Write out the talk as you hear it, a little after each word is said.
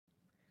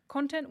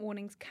Content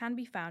warnings can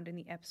be found in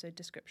the episode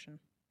description.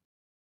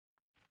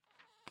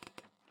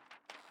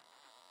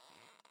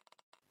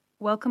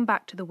 Welcome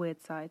back to The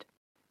Weird Side.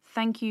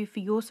 Thank you for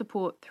your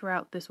support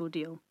throughout this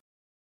ordeal.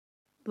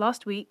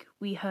 Last week,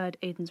 we heard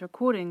Aidan's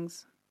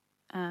recordings,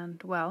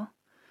 and, well,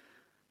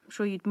 I'm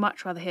sure you'd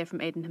much rather hear from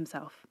Aidan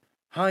himself.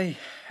 Hi,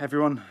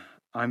 everyone.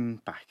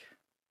 I'm back.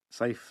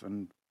 Safe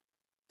and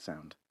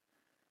sound.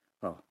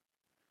 Well,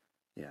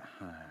 yeah,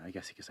 I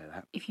guess you could say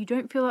that. If you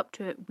don't feel up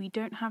to it, we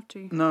don't have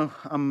to. No,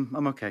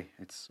 I'm okay.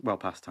 It's well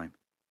past time.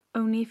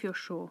 Only if you're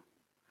sure.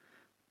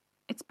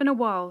 It's been a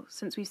while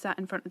since we sat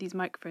in front of these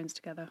microphones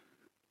together.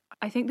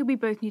 I think that we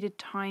both needed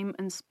time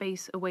and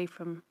space away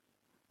from,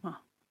 well,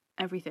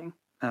 everything.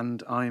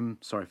 And I'm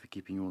sorry for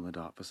keeping you all in the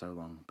dark for so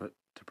long, but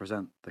to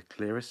present the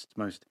clearest,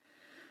 most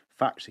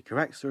factually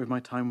correct story of my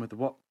time with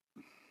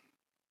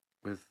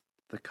with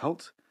the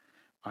cult,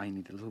 I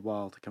need a little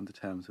while to come to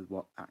terms with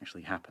what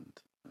actually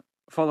happened.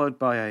 Followed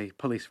by a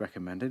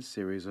police-recommended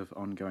series of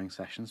ongoing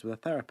sessions with a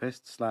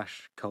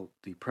therapist/cult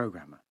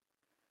deprogrammer.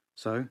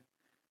 So,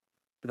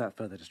 without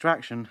further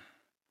distraction,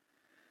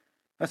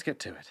 let's get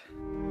to it.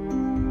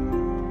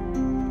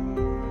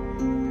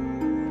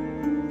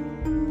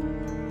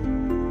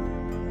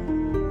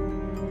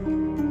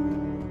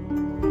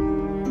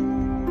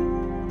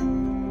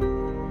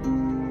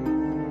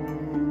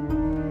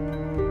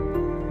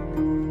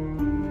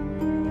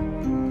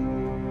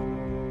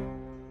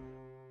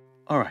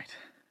 Alright,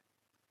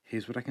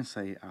 here's what I can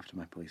say after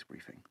my police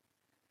briefing.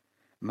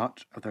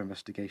 Much of their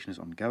investigation is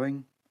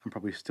ongoing, and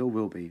probably still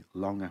will be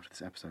long after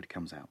this episode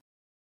comes out.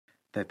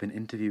 They've been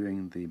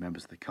interviewing the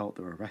members of the cult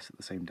that were arrested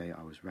the same day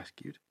I was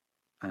rescued,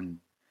 and,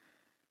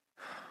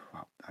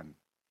 well, I'm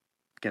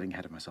getting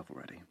ahead of myself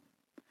already.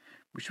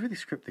 We should really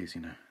script these,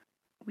 you know.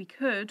 We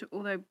could,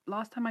 although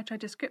last time I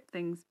tried to script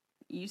things,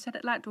 you said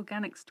it lacked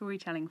organic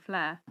storytelling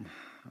flair.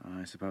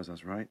 I suppose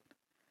that's right.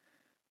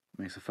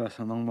 Makes the first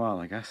in a long while,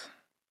 I guess.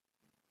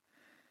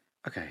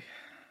 Okay.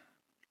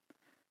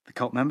 The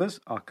cult members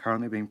are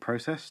currently being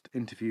processed,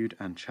 interviewed,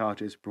 and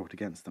charges brought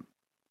against them.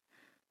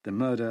 The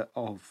murder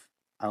of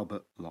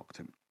Albert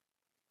Lockton.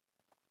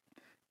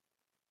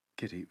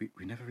 Kitty,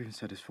 we never even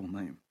said his full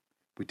name.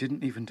 We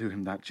didn't even do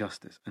him that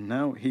justice, and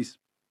now he's...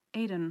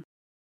 Aidan.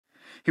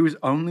 He was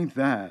only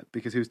there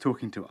because he was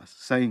talking to us,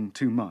 saying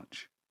too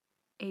much.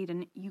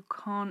 Aidan, you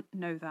can't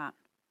know that.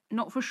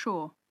 Not for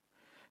sure.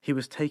 He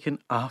was taken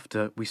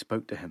after we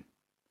spoke to him.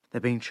 They're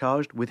being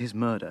charged with his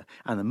murder,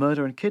 and the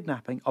murder and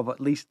kidnapping of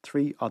at least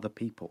 3 other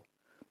people.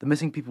 The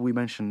missing people we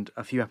mentioned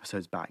a few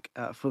episodes back,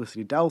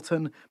 Felicity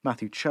Dalton,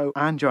 Matthew Cho,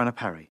 and Joanna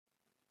Perry.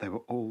 They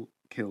were all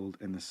killed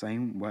in the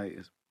same way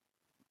as...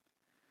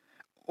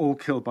 all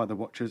killed by the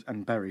Watchers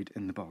and buried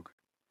in the bog.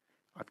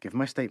 I've given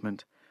my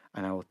statement,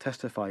 and I will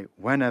testify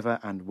whenever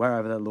and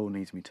wherever the law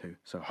needs me to,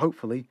 so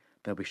hopefully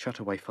they'll be shut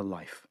away for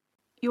life.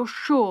 You're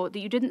sure that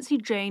you didn't see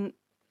Jane,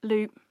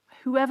 Lou,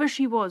 whoever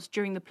she was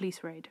during the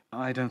police raid?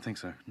 I don't think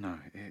so, no.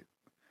 It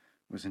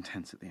was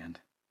intense at the end.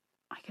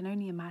 I can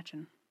only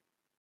imagine.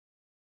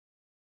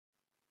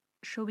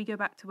 Shall we go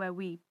back to where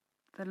we,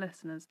 the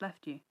listeners,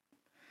 left you?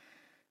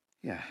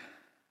 Yeah.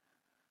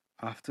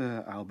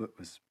 After Albert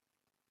was...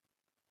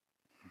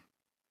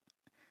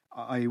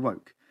 I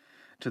woke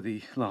to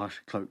the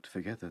large cloaked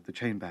figure, the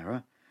chain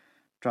bearer,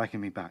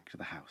 dragging me back to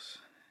the house.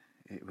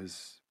 It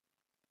was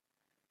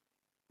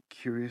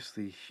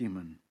curiously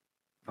human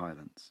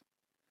violence.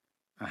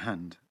 A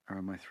hand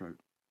around my throat.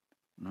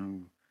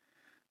 No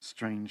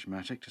strange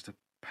magic, just a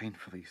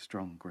painfully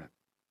strong grip.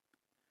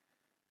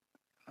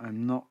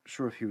 I'm not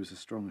sure if he was as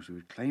strong as we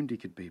had claimed he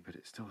could be, but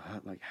it still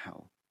hurt like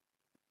hell.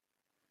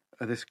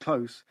 This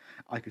close,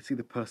 I could see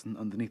the person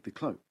underneath the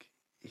cloak.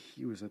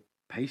 He was a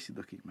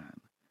pasty-looking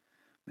man,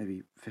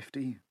 maybe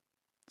 50,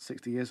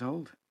 60 years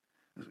old.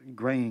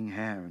 Greying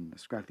hair and a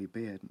scraggly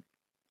beard.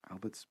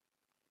 Albert's...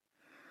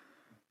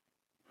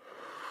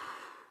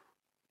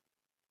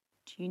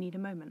 Do you need a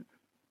moment?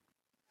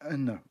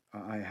 No,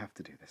 I have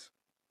to do this.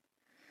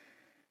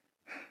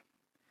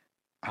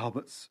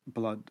 Albert's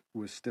blood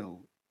was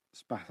still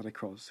spattered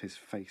across his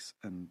face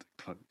and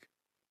cloak.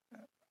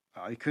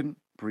 I couldn't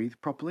breathe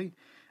properly.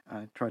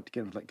 I tried to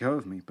get him to let go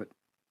of me, but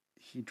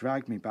he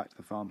dragged me back to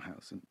the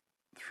farmhouse and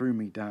threw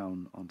me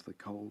down onto the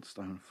cold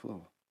stone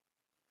floor.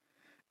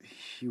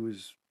 He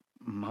was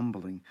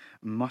mumbling,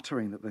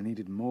 muttering that they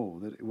needed more,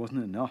 that it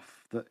wasn't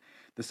enough, that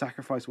the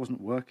sacrifice wasn't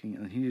working,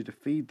 and he needed to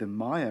feed the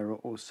Maya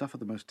or suffer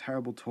the most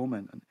terrible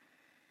torment.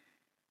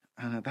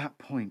 And at that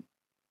point,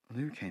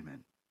 Lou came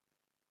in.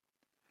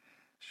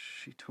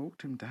 She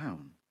talked him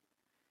down.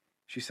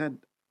 She said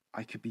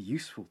I could be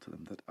useful to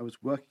them, that I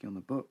was working on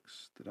the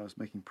books, that I was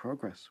making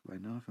progress where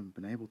none of them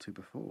had been able to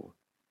before,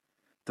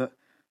 that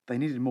they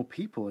needed more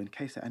people in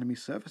case their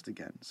enemies surfaced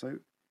again. So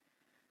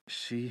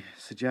she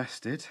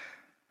suggested...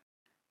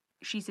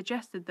 She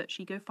suggested that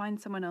she go find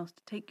someone else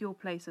to take your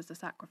place as a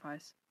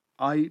sacrifice.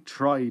 I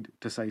tried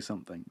to say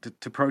something,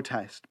 to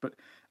protest, but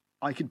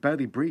I could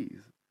barely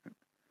breathe.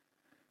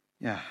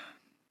 Yeah.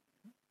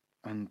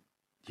 And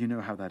you know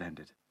how that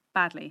ended.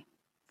 Badly,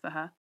 for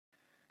her.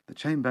 The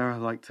chain bearer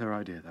liked her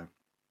idea, though.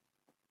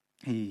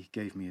 He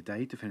gave me a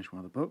day to finish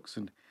one of the books,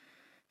 and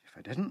if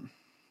I didn't,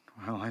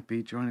 well, I'd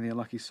be joining the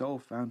unlucky soul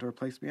found to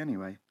replace me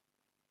anyway.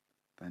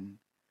 Then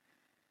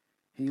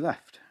he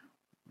left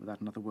without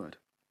another word.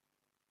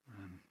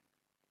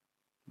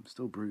 I'm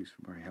still bruised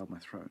from where he held my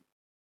throat.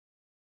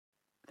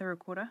 The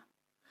recorder?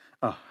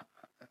 Oh,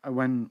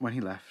 when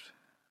he left,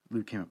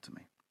 Lou came up to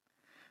me.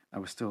 I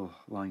was still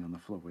lying on the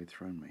floor where he'd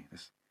thrown me,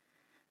 this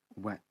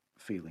wet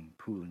feeling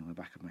pooling on the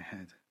back of my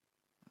head.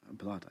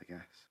 Blood, I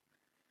guess.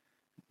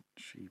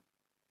 She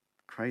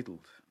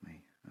cradled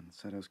me and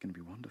said I was going to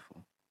be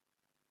wonderful.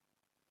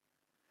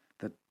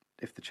 That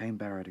if the chain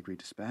bearer had agreed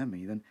to spare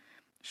me, then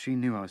she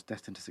knew I was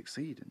destined to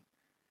succeed. And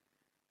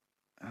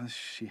as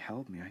she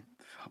held me, I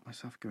felt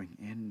myself going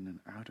in and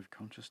out of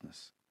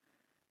consciousness,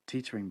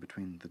 teetering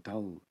between the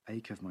dull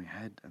ache of my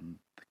head and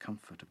the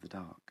comfort of the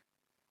dark.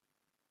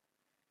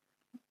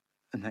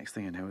 The next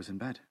thing I know, I was in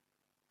bed.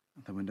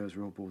 The windows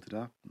were all boarded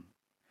up and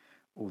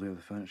all the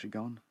other furniture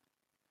gone.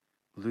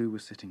 Lou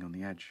was sitting on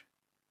the edge,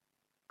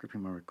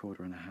 gripping my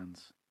recorder in her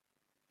hands.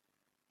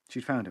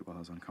 She'd found it while I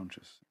was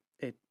unconscious.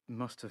 It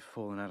must have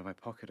fallen out of my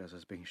pocket as I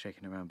was being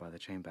shaken around by the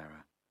chain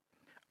bearer.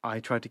 I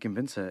tried to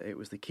convince her it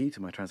was the key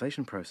to my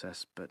translation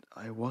process, but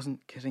I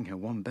wasn't kidding her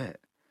one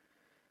bit.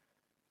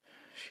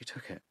 She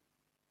took it.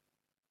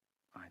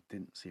 I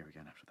didn't see her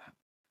again after that.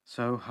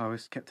 So I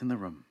was kept in the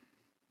room,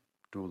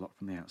 door locked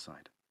from the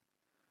outside,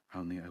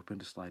 only open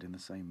to slide in the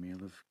same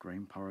meal of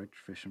grain porridge,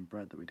 fish and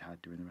bread that we'd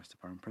had during the rest of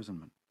our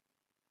imprisonment.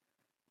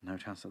 No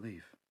chance to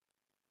leave.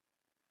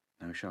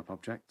 No sharp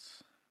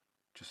objects,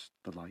 just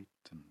the light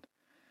and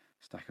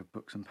stack of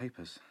books and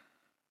papers.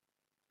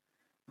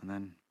 And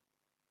then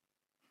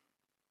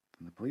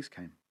the police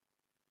came.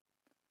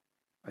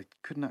 I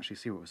couldn't actually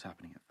see what was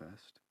happening at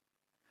first.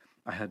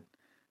 I heard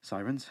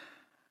sirens,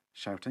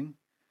 shouting,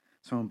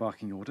 someone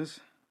barking orders.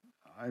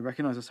 I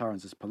recognised the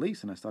sirens as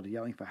police and I started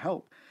yelling for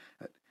help.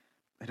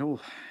 It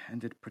all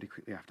ended pretty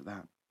quickly after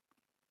that.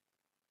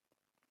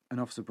 An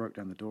officer broke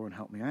down the door and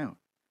helped me out.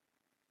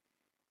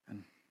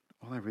 And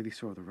all I really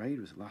saw of the raid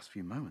was the last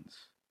few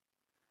moments.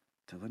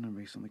 Dylan and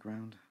Reese on the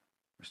ground,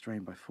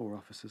 restrained by 4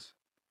 officers.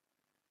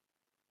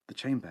 The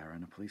chain bearer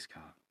in a police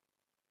car.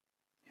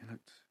 He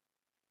looked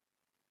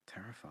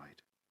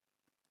terrified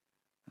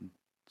and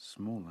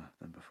smaller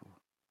than before.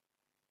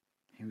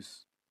 He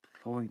was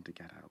clawing to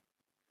get out,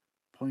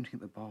 pointing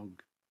at the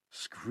bog,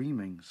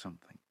 screaming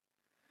something.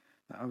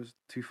 I was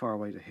too far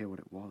away to hear what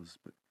it was,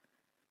 but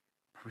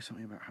probably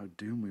something about how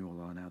doomed we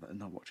all are now that they're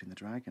not watching the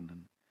dragon,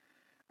 and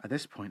at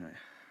this point,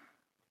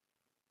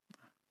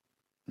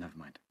 never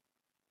mind.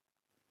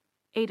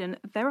 Aiden,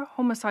 they're a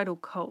homicidal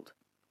cult.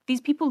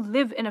 These people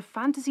live in a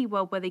fantasy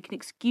world where they can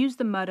excuse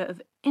the murder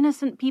of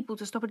innocent people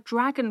to stop a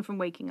dragon from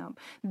waking up.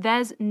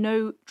 There's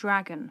no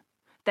dragon.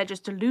 They're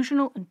just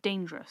delusional and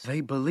dangerous.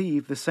 They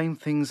believe the same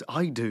things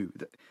I do.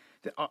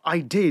 I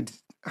did.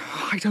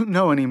 I don't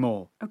know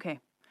anymore. Okay,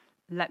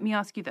 let me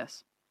ask you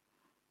this.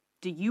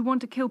 Do you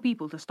want to kill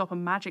people to stop a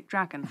magic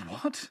dragon?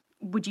 What?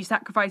 Would you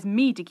sacrifice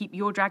me to keep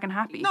your dragon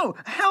happy? No,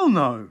 hell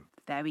no!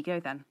 There we go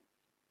then.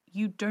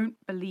 You don't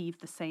believe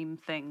the same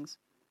things.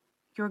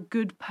 You're a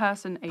good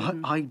person,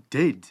 Aiden. But I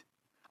did.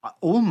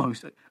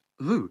 Almost.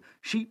 Lou,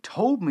 she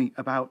told me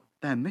about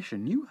their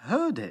mission. You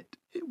heard it.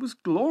 It was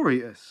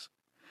glorious.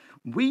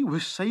 We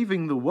were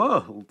saving the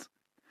world.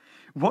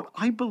 What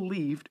I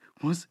believed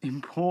was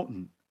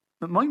important.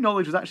 That my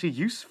knowledge was actually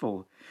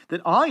useful.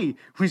 That I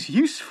was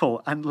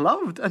useful and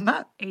loved, and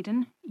that...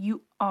 Aiden,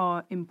 you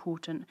are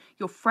important.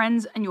 Your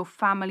friends and your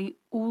family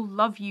all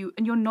love you,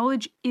 and your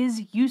knowledge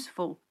is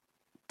useful.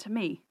 To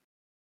me.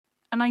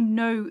 And I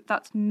know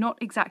that's not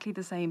exactly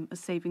the same as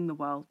saving the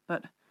world,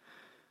 but...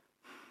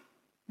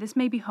 This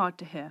may be hard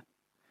to hear.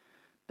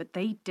 But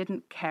they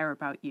didn't care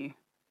about you.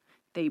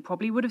 They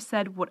probably would have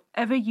said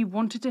whatever you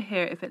wanted to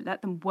hear if it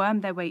let them worm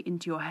their way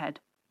into your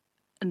head.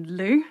 And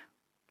Lou?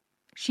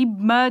 She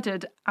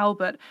murdered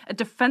Albert, a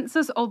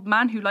defenseless old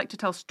man who liked to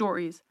tell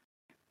stories.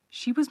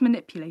 She was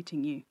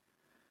manipulating you.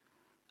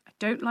 I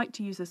don't like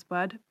to use this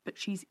word, but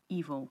she's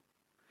evil.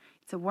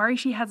 It's a worry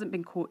she hasn't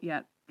been caught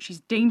yet. She's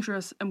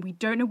dangerous, and we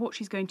don't know what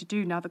she's going to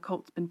do now the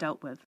cult's been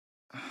dealt with.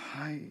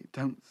 I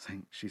don't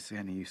think she'd see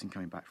any use in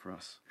coming back for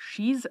us.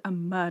 She's a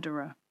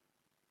murderer.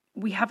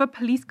 We have a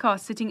police car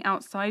sitting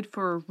outside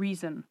for a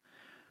reason.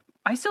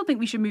 I still think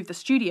we should move the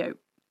studio.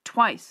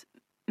 Twice.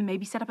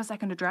 Maybe set up a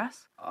second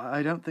address?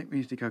 I don't think we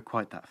need to go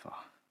quite that far.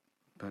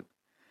 But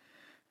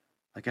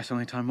I guess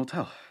only time will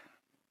tell.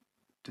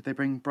 Did they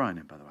bring Brian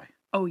in, by the way?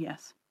 Oh,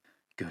 yes.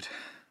 Good.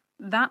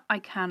 That I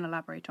can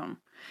elaborate on.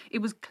 It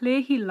was clear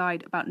he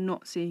lied about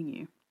not seeing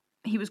you.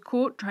 He was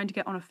caught trying to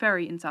get on a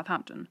ferry in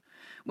Southampton.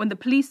 When the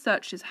police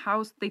searched his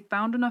house, they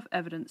found enough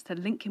evidence to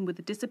link him with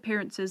the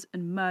disappearances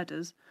and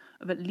murders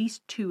of at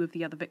least 2 of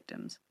the other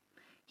victims.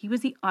 He was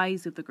the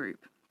eyes of the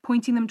group,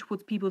 pointing them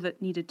towards people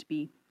that needed to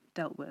be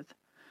dealt with.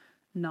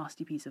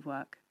 Nasty piece of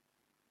work.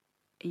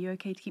 Are you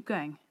okay to keep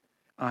going?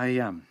 I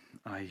am.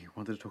 I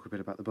wanted to talk a bit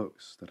about the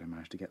books that I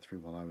managed to get through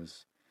while I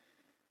was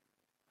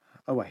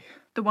away.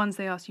 The ones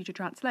they asked you to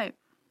translate?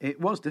 It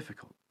was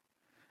difficult.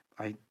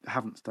 I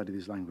haven't studied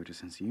these languages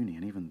since uni,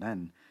 and even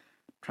then,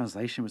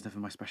 translation was never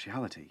my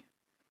speciality,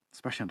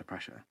 especially under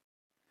pressure.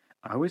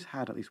 I always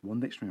had at least one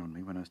dictionary on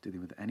me when I was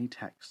dealing with any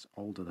texts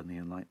older than the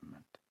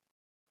Enlightenment.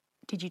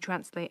 Did you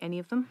translate any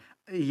of them?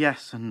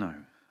 Yes and no.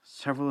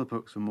 Several of the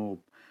books were more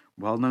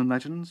well-known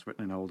legends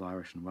written in Old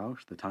Irish and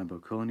Welsh, the Taimbo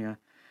Cúlne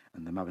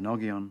and the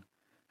Mabinogion.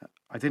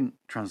 I didn't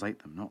translate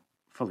them, not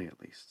fully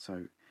at least,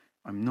 so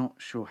I'm not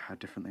sure how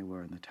different they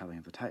were in the telling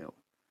of the tale.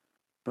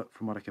 But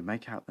from what I could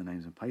make out, the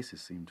names and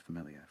places seemed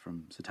familiar,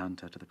 from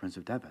Satanta to the Prince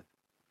of Devon.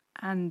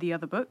 And the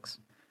other books?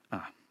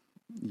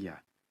 Yeah.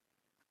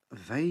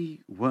 They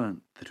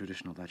weren't the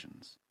traditional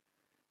legends.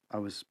 I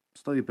was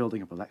slowly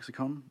building up a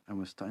lexicon and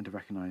was starting to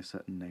recognise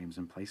certain names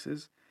and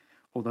places,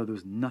 although there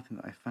was nothing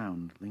that I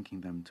found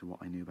linking them to what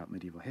I knew about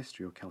medieval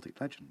history or Celtic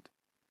legend.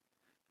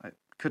 I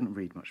couldn't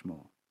read much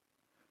more.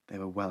 They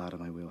were well out of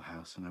my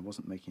wheelhouse, and I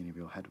wasn't making any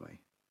real headway.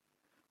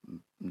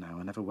 Now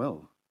I never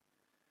will.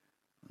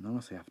 And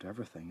honestly, after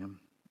everything, I'm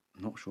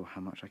not sure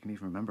how much I can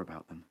even remember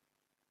about them.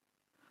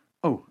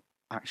 Oh,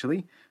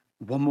 actually,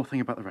 one more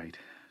thing about the raid.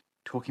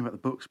 Talking about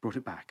the books brought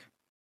it back.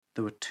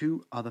 There were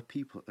 2 other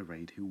people at the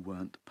raid who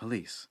weren't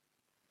police.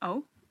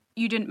 Oh?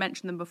 You didn't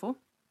mention them before?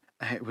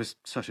 It was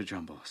such a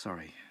jumble,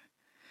 sorry.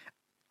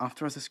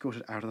 After I was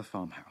escorted out of the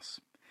farmhouse,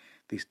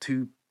 these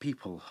 2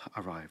 people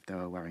arrived. They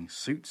were wearing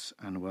suits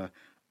and were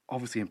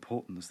obviously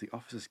important as the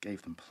officers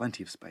gave them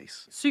plenty of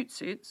space.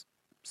 Suits?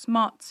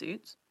 Smart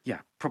suits? Yeah,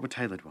 proper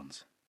tailored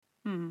ones.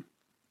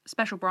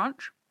 Special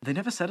branch? They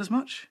never said as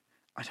much,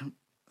 I don't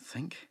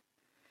think.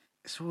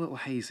 It's all a little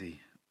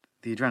hazy.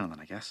 The adrenaline,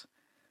 I guess.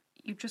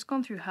 You've just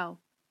gone through hell.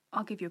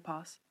 I'll give you a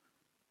pass.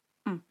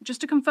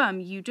 Just to confirm,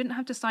 you didn't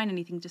have to sign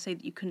anything to say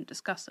that you couldn't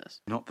discuss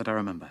this. Not that I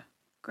remember.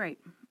 Great.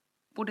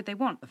 What did they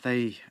want?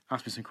 They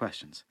asked me some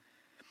questions.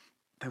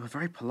 They were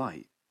very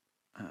polite,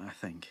 I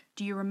think.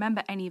 Do you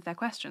remember any of their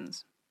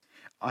questions?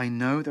 I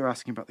know they were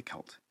asking about the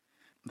cult.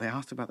 They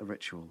asked about the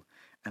ritual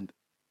and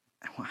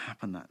what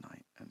happened that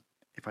night, and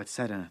if I'd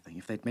said anything,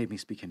 if they'd made me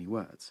speak any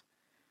words.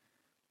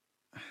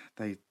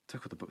 They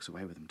took all the books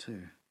away with them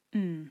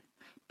too.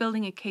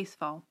 Building a case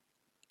file.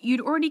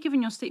 You'd already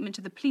given your statement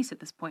to the police at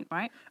this point,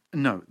 right?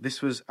 No,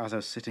 this was as I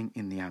was sitting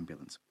in the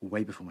ambulance,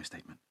 way before my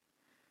statement.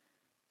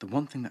 The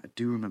one thing that I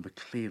do remember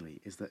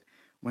clearly is that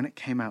when it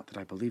came out that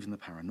I believed in the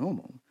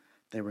paranormal,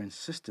 they were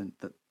insistent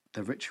that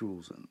the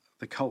rituals and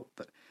the cult,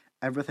 that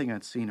everything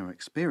I'd seen or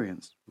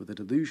experienced were the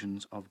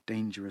delusions of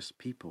dangerous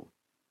people.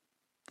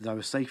 That I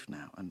was safe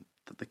now, and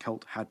that the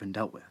cult had been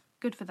dealt with.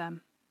 Good for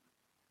them.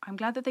 I'm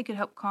glad that they could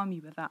help calm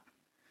you with that.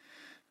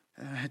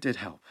 It did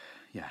help,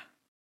 yeah.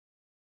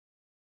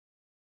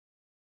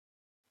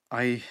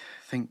 I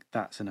think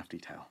that's enough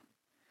detail.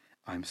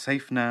 I'm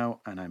safe now,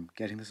 and I'm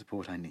getting the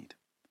support I need.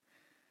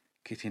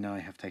 Kitty and I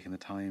have taken the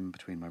time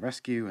between my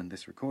rescue and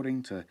this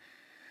recording to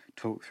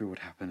talk through what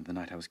happened the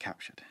night I was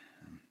captured.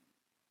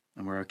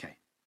 And we're okay.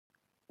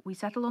 We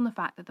settled on the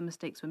fact that the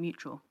mistakes were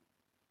mutual.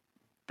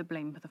 The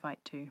blame for the fight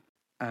too.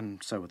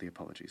 And so were the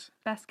apologies.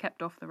 Best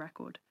kept off the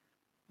record.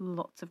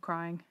 Lots of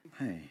crying.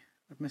 Hey,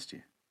 I've missed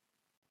you.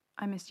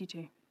 I missed you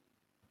too.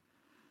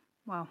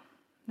 Well,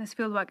 this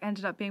fieldwork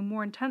ended up being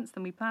more intense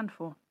than we planned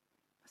for.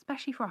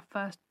 Especially for our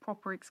first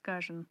proper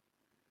excursion.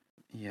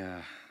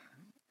 Yeah,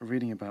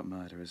 reading about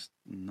murder is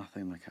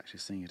nothing like actually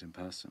seeing it in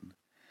person.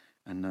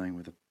 And knowing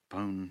with a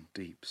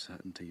bone-deep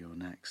certainty you're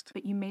next.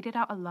 But you made it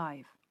out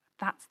alive.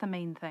 That's the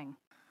main thing.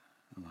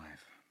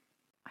 Alive.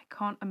 I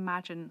can't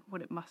imagine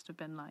what it must have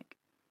been like.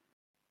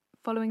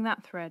 Following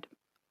that thread,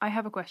 I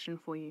have a question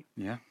for you.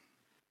 Yeah?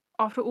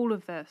 After all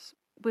of this,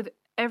 with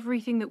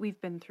everything that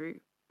we've been through,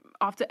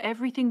 after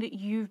everything that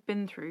you've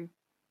been through,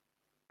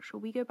 shall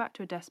we go back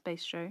to a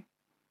desk-based show?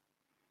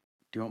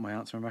 Do you want my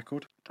answer on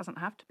record? Doesn't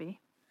have to be.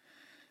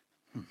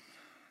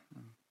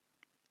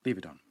 Leave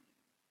it on.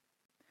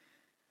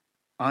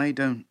 I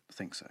don't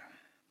think so.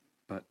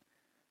 But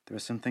there are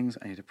some things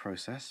I need to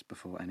process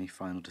before any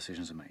final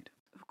decisions are made.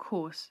 Of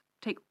course.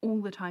 Take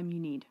all the time you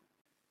need.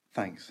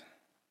 Thanks.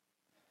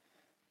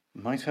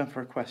 My turn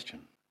for a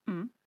question.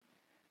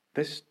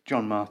 This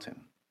John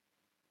Martin,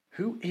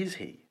 who is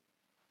he?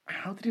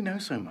 How did he know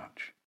so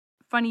much?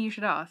 Funny you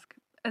should ask.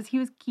 As he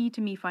was key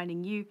to me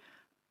finding you,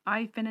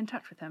 I've been in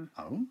touch with him.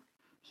 Oh?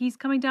 He's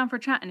coming down for a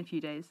chat in a few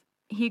days.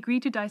 He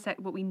agreed to dissect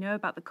what we know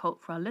about the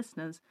cult for our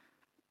listeners,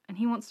 and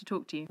he wants to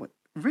talk to you. What?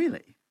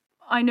 Really?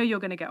 I know you're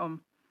going to get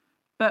on.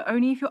 But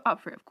only if you're up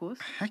for it, of course.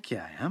 Heck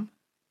yeah, I am.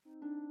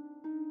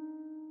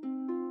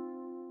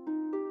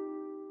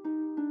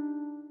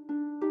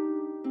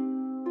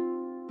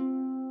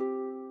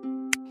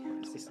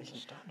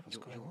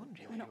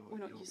 We're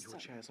not used Your to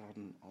chairs are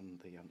on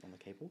the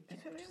cable. Is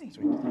it really?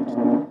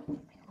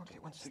 Okay,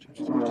 one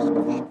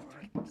second.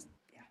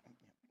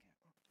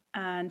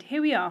 And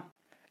here we are.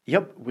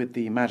 Yep, with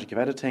the magic of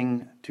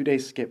editing, 2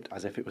 days skipped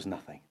as if it was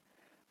nothing.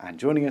 And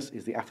joining us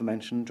is the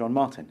aforementioned John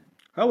Martin.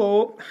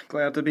 Hello,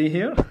 glad to be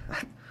here.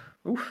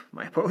 Oof,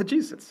 my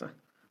apologies. It's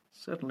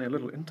certainly a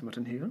little intimate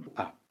in here.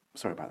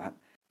 Sorry about that.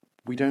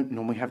 We don't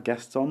normally have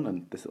guests on,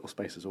 and this little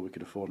space is all we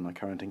could afford on our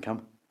current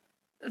income.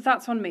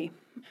 That's on me.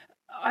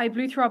 I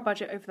blew through our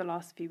budget over the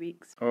last few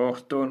weeks. Oh,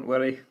 don't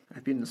worry.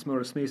 I've been in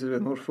smaller spaces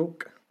with more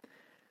folk.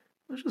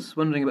 I was just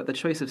wondering about the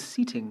choice of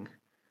seating.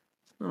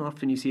 It's not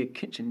often you see a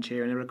kitchen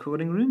chair in a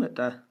recording room, at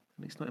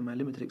least not in my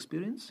limited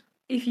experience.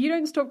 If you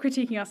don't stop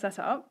critiquing our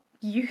setup,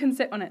 you can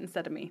sit on it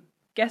instead of me.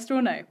 Guest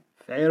or no?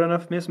 Fair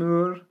enough, Miss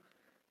Moore.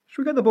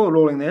 Shall we get the ball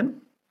rolling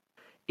then?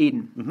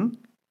 Aidan,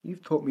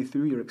 you've talked me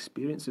through your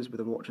experiences with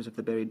the Watchers of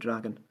the Buried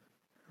Dragon.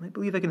 I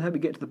believe I can help you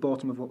get to the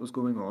bottom of what was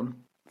going on.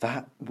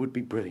 That would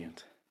be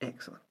brilliant.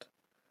 Excellent.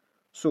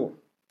 So,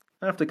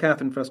 after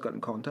Catherine first got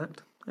in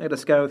contact, I had a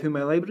scour through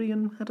my library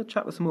and had a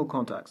chat with some old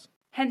contacts.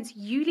 Hence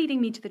you leading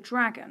me to the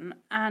dragon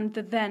and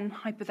the then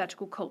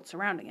hypothetical cult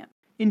surrounding it.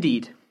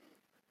 Indeed.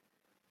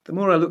 The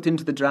more I looked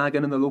into the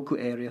dragon and the local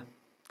area,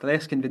 the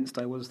less convinced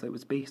I was that it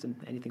was based on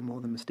anything more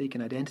than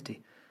mistaken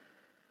identity.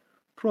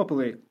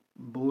 Properly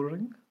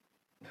boring.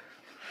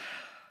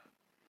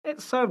 It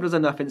served as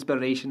enough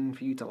inspiration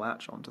for you to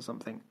latch onto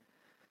something,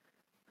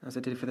 as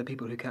it did for the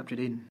people who captured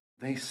Aidan.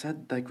 They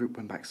said their group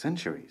went back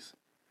centuries,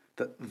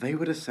 that they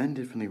were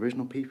descended from the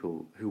original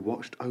people who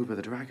watched over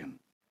the dragon.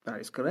 That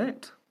is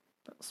correct.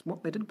 That's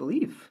what they did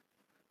believe.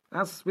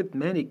 As with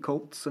many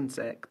cults and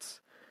sects,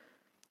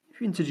 if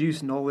you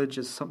introduce knowledge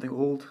as something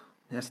old,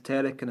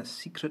 esoteric, and a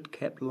secret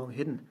kept long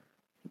hidden,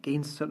 it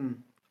gains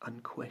certain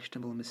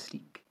unquestionable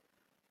mystique.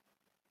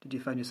 Did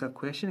you find yourself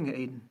questioning it,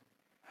 Aidan?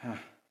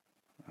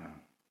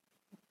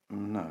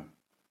 No.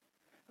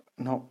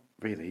 Not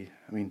really.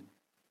 I mean,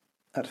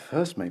 at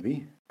first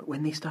maybe. But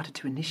when they started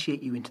to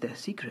initiate you into their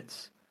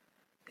secrets,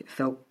 it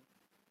felt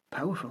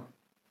powerful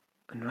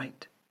and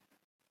right.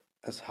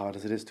 As hard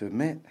as it is to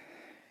admit,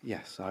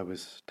 yes, I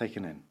was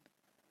taken in.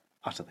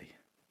 Utterly.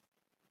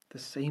 The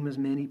same as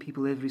many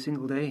people every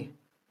single day.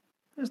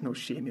 There's no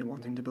shame in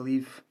wanting to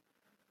believe.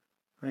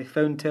 I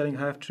found telling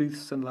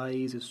half-truths and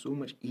lies is so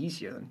much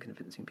easier than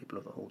convincing people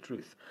of the whole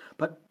truth.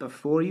 But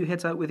before you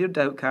hit out with your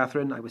doubt,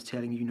 Catherine, I was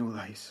telling you no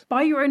lies.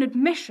 By your own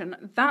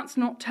admission, that's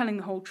not telling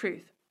the whole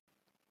truth.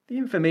 The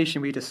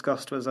information we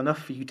discussed was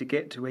enough for you to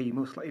get to where you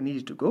most likely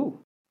needed to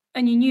go.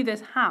 And you knew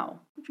this how?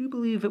 Would you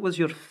believe it was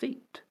your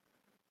fate?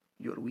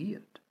 You're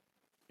weird.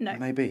 No.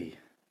 Maybe.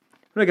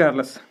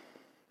 Regardless,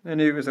 I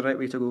knew it was the right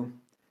way to go.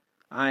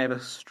 I have a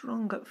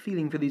strong gut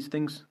feeling for these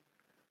things.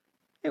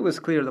 It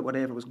was clear that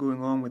whatever was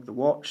going on with the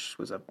Watch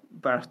was a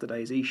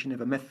bastardization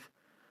of a myth,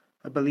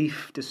 a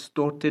belief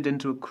distorted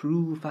into a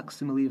cruel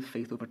facsimile of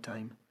faith over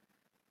time.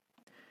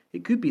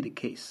 It could be the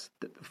case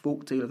that the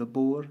folktale of the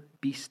boar,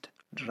 beast,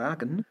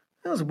 dragon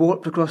has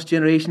warped across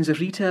generations of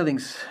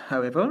retellings.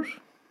 However,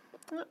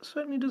 that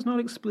certainly does not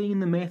explain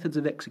the methods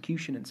of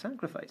execution and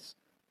sacrifice.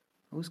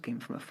 Those came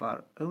from a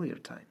far earlier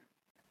time.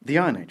 The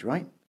Iron Age,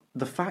 right?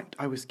 The fact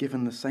I was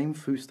given the same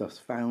foodstuffs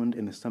found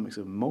in the stomachs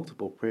of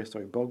multiple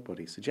prehistoric bog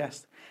bodies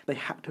suggests they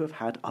had to have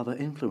had other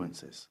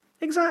influences.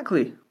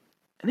 Exactly.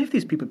 And if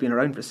these people had been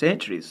around for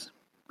centuries,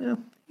 well,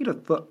 you'd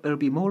have thought there would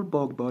be more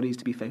bog bodies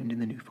to be found in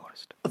the New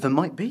Forest. There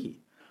might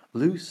be.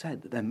 Lou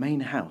said that their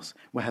main house,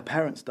 where her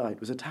parents died,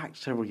 was attacked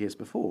several years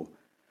before.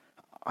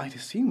 I'd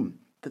assume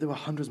that there were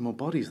hundreds more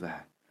bodies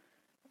there.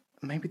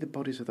 Maybe the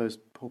bodies of those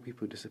poor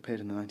people who disappeared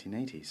in the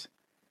 1980s.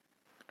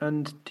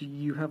 And do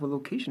you have a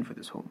location for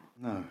this home?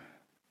 No,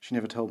 she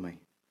never told me.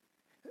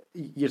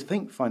 You'd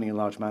think finding a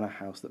large manor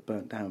house that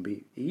burnt down would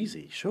be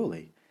easy,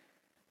 surely.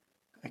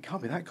 It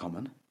can't be that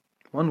common.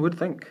 One would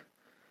think.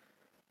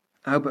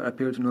 Albert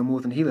appeared to know more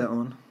than he let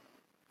on.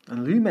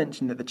 And Lou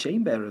mentioned that the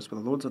chain-bearers were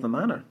the lords of the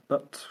manor.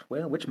 But,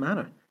 well, which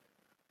manor?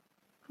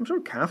 I'm sure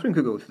Catherine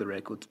could go through the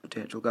records of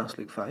potential gas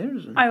leak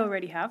fires. I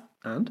already have.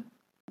 And?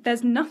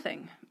 There's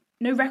nothing.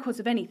 No records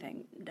of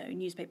anything. No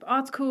newspaper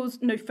articles,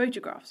 no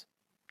photographs.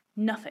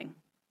 Nothing.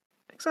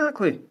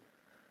 Exactly.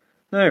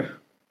 Now,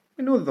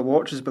 we know that the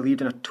Watchers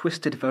believed in a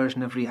twisted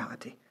version of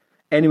reality.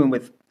 Anyone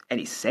with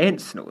any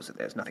sense knows that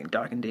there's nothing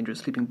dark and dangerous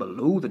sleeping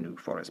below the New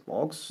Forest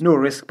bogs. No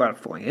risk bar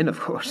falling in, of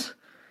course.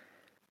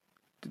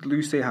 Did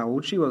Lou say how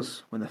old she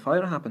was when the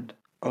fire happened?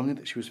 Only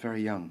that she was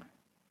very young.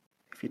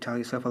 If you tell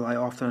yourself a lie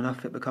often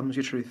enough, it becomes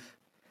your truth.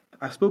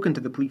 I've spoken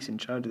to the police in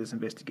charge of this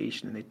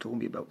investigation and they told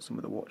me about some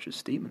of the Watchers'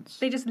 statements.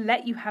 They just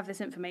let you have this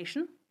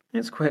information?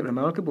 It's quite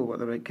remarkable what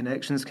the right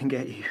connections can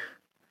get you.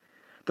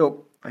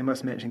 Though, I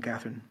must mention,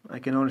 Catherine, I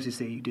can honestly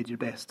say you did your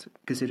best,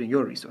 considering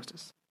your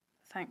resources.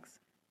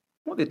 Thanks.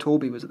 What they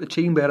told me was that the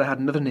chain-bearer had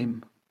another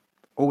name.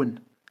 Owen.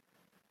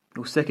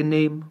 No second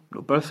name,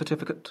 no birth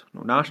certificate,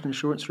 no national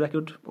insurance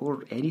record,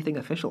 or anything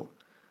official.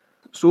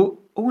 So,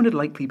 Owen had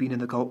likely been in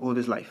the cult all of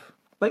his life,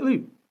 like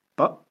Lou,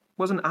 but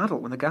was an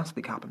adult when the gas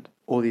leak happened.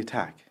 Or the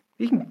attack.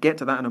 We can get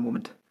to that in a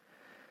moment.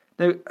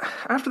 Now,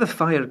 after the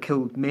fire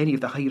killed many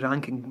of the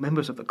high-ranking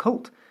members of the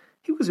cult,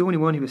 he was the only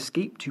one who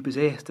escaped who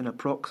possessed an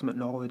approximate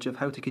knowledge of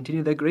how to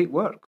continue their great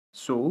work.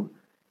 So,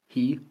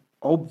 he,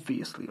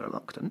 obviously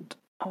reluctant,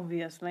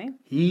 Obviously.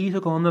 he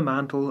took on the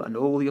mantle and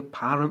all the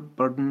apparent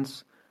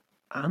burdens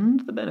and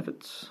the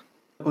benefits.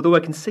 Although I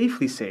can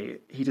safely say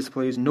he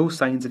displays no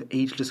signs of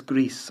ageless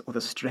grace or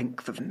the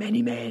strength of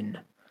many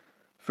men.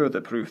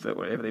 Further proof that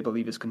whatever they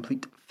believe is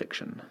complete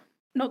fiction.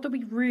 Not that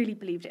we really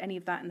believed any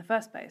of that in the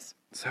first place.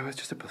 So it's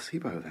just a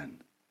placebo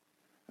then?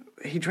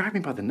 He dragged me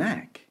by the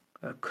neck.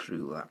 A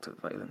cruel act of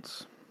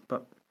violence,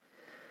 but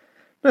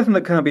nothing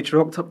that can't be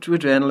chalked up to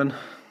adrenaline.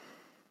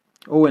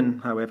 Owen,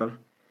 however,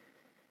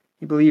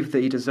 he believed that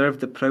he deserved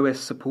the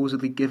prowess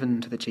supposedly given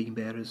to the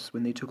chain-bearers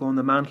when they took on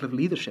the mantle of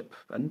leadership,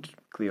 and,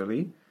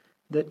 clearly,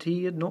 that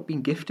he had not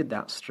been gifted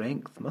that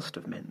strength must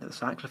have meant that the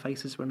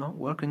sacrifices were not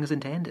working as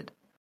intended.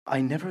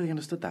 I never really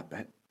understood that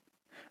bit.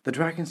 The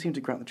dragon seemed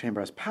to grant the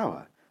Chamber's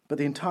power, but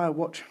the entire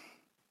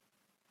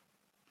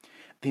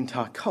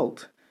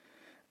cult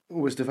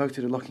was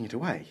devoted to locking it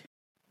away.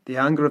 The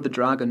anger of the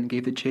dragon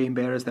gave the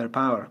chain-bearers their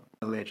power,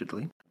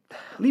 allegedly.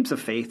 Leaps of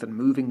faith and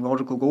moving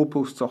logical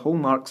goalposts are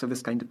hallmarks of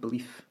this kind of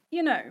belief.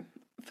 You know,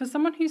 for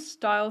someone who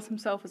styles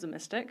himself as a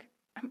mystic,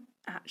 I'm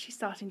actually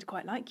starting to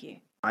quite like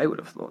you. I would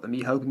have thought that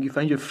me helping you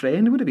find your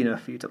friend would have been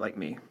enough for you to like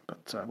me,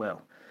 but,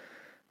 well,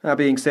 that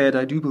being said,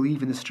 I do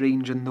believe in the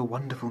strange and the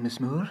wonderful, Miss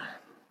Moore.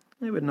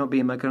 I would not be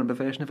in my current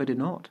profession if I did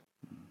not.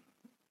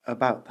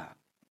 About that?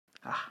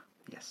 Ah,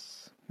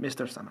 yes,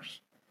 Mr.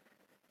 Summers.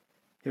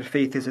 Your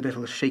faith is a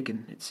little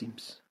shaken, it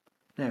seems.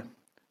 Now,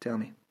 tell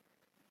me,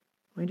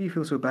 why do you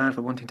feel so bad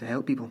for wanting to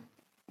help people?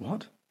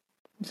 What?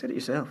 You said it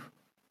yourself.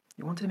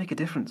 You wanted to make a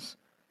difference.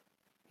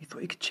 You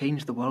thought you could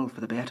change the world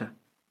for the better.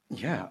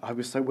 Yeah, I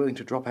was so willing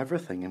to drop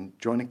everything and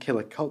join a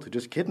killer cult who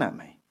just kidnapped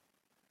me.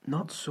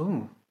 Not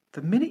so.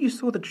 The minute you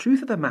saw the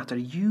truth of the matter,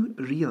 you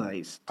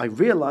realised. I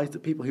realised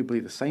that people who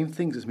believe the same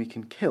things as me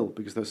can kill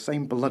because of those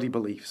same bloody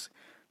beliefs,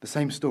 the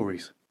same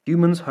stories.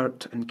 Humans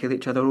hurt and kill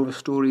each other over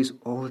stories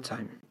all the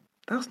time.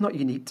 That's not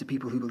unique to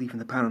people who believe in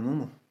the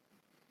paranormal.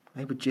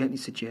 I would gently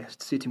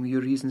suggest sitting with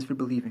your reasons for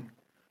believing,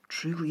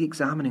 truly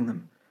examining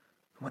them,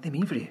 and what they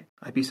mean for you.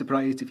 I'd be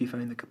surprised if you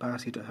found the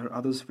capacity to hurt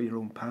others for your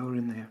own power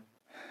in there.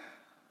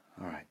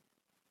 All right.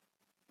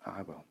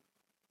 I will.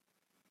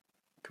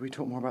 Can we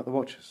talk more about the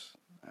Watchers?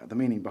 The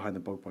meaning behind the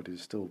bog bodies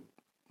is still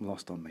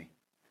lost on me.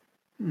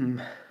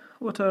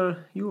 What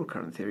are your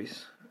current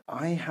theories?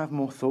 I have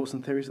more thoughts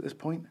and theories at this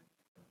point.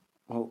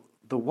 Well,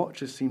 the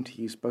Watchers seem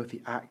to use both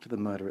the act of the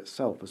murder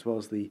itself as well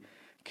as the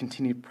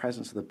continued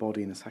presence of the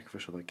body in the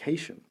sacrificial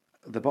location,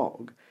 the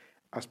bog,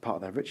 as part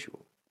of their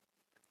ritual.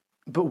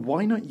 But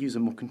why not use a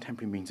more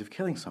contemporary means of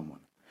killing someone?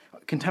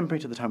 Contemporary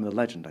to the time of the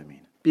legend, I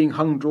mean. Being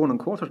hung, drawn and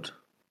quartered.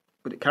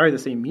 Would it carry the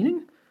same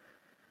meaning?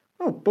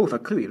 Well, both are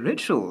clearly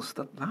rituals.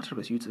 The latter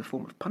was used as a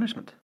form of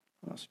punishment.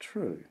 That's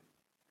true.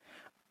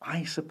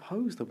 I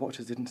suppose the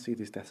Watchers didn't see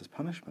these deaths as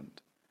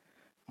punishment.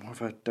 More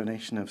of a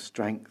donation of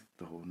strength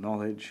or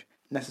knowledge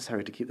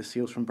necessary to keep the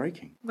seals from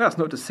breaking. That's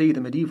not to say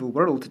the medieval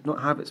world did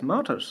not have its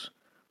martyrs.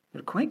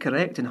 You're quite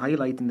correct in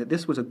highlighting that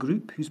this was a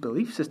group whose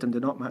belief system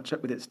did not match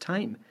up with its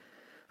time,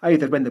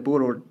 either when the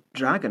boar or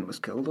dragon was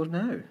killed or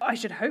now. I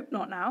should hope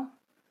not now.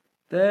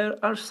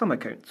 There are some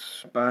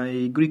accounts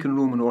by Greek and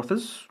Roman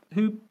authors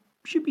who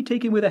should be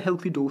taken with a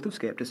healthy dose of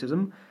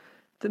scepticism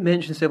that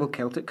mention several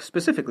Celtic,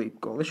 specifically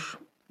Gaulish,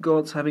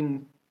 gods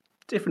having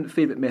different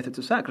favourite methods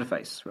of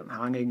sacrifice, from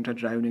hanging to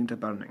drowning to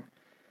burning.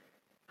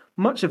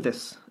 Much of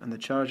this, and the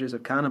charges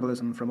of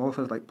cannibalism from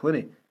authors like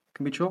Pliny,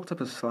 can be chalked up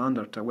as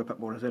slander to whip up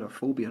more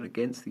xenophobia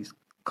against these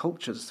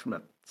cultures from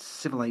the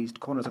civilised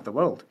corners of the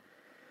world,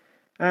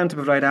 and to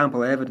provide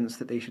ample evidence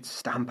that they should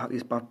stamp out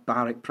these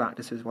barbaric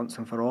practices once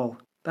and for all.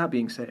 That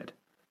being said,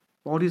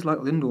 bodies like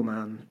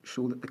Lindoman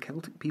show that the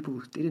Celtic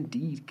peoples did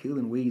indeed kill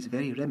in ways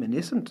very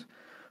reminiscent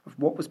of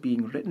what was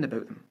being written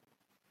about them.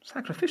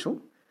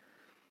 Sacrificial?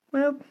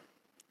 Well,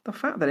 the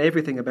fact that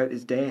everything about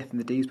his death and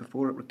the days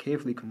before it were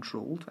carefully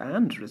controlled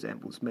and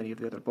resembles many of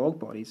the other bog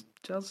bodies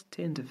does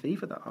tend to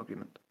favour that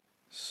argument.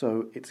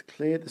 So it's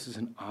clear this is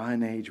an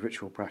Iron Age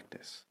ritual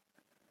practice.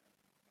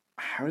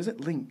 How does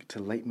it link to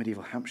late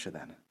medieval Hampshire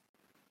then?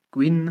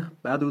 Gwyn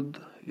Badud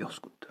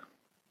Joskud.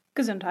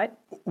 Gesundheit.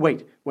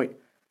 Wait.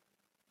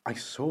 I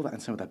saw that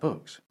in some of their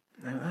books.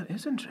 Now that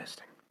is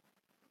interesting.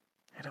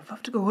 I'd have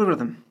loved to go over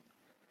them.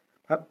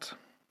 But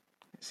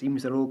it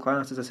seems they're all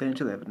classed as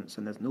essential evidence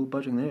and there's no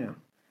budging there.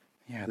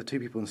 Yeah, the two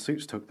people in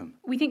suits took them.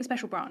 We think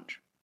special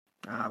branch.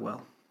 Ah,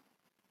 well.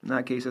 In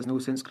that case, there's no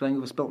sense crying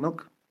over spilt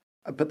milk.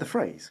 But the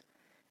phrase,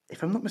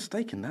 if I'm not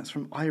mistaken, that's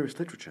from Irish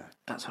literature.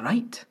 That's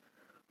right.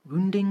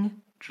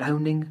 Wounding,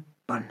 drowning,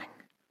 burning.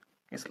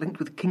 It's linked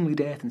with kingly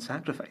death and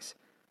sacrifice.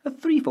 A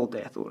threefold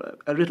death or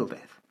a riddle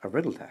death. A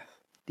riddle death?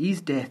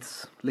 These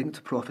deaths linked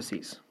to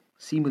prophecies,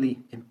 seemingly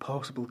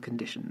impossible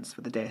conditions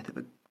for the death of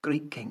a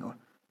great king or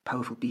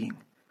powerful being.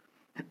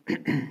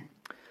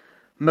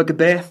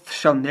 Macbeth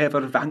shall never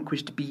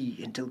vanquished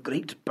be until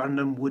great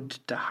Birnam wood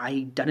to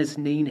high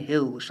Dunnasnane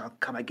hill shall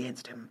come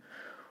against him,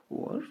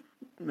 or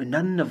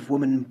none of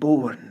woman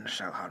born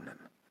shall harm him.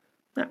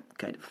 That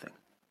kind of thing.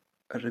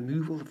 A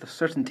removal of the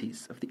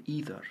certainties of the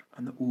either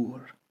and the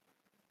or.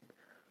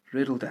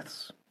 Riddle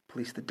deaths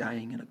place the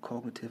dying in a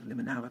cognitive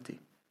liminality,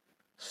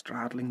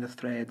 straddling the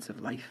threads of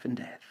life and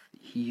death,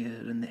 here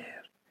and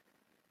there.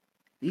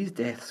 These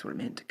deaths were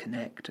meant to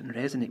connect and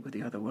resonate with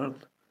the other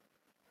world.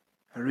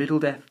 A riddle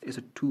death is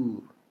a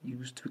tool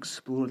used to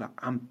explore that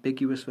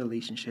ambiguous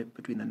relationship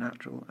between the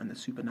natural and the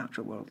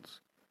supernatural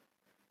worlds.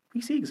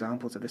 We see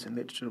examples of this in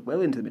literature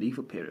well into the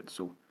medieval period,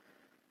 so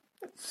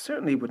it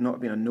certainly would not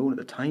have been unknown at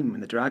the time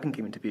when the dragon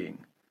came into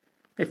being.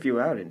 If you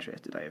are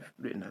interested, I have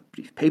written a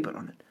brief paper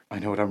on it. I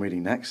know what I'm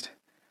reading next.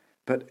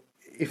 But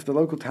if the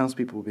local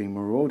townspeople were being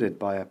marauded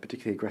by a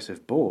particularly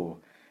aggressive boar,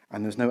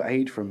 and there's no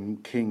aid from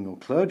king or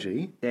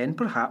clergy, then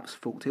perhaps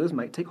folktales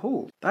might take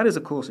hold. That is,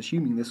 of course,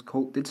 assuming this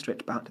cult did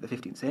stretch back to the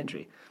 15th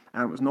century,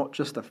 and was not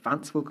just a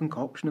fanciful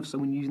concoction of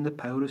someone using the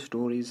power of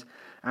stories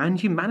and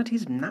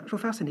humanity's natural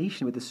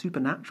fascination with the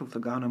supernatural to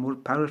garner more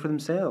power for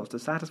themselves to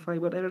satisfy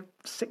whatever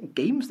sick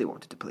games they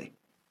wanted to play.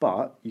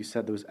 But you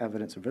said there was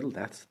evidence of riddle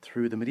deaths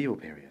through the medieval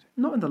period.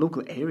 Not in the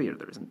local area,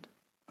 there isn't.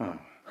 Oh.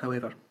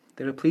 However,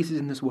 there are places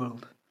in this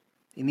world,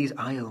 in these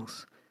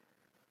isles,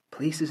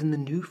 places in the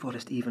New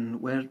Forest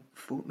even, where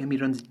folk memory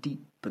runs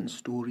deep and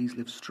stories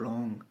live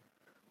strong.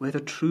 Whether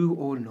true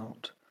or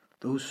not,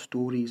 those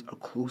stories are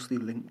closely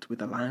linked with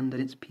the land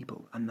and its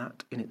people, and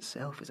that in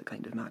itself is a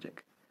kind of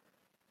magic.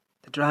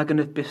 The Dragon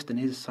of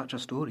Biston is such a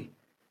story.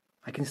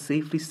 I can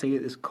safely say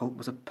that this cult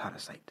was a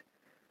parasite,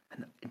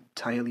 an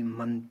entirely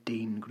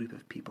mundane group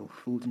of people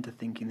fooled into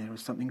thinking there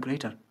was something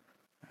greater.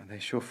 And they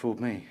sure fooled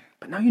me.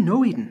 But now you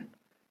know, Eden.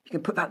 You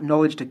can put that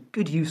knowledge to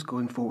good use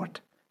going forward.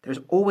 There's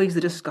always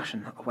the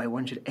discussion of why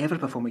one should ever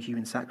perform a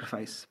human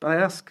sacrifice. But I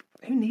ask,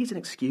 who needs an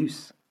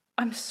excuse?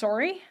 I'm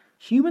sorry?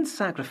 Human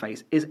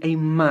sacrifice is a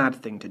mad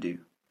thing to do.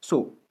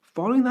 So,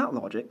 following that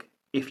logic,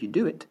 if you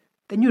do it,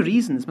 then your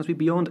reasons must be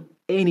beyond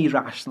any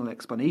rational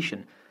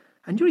explanation.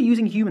 And you're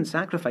using human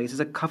sacrifice as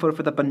a cover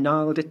for the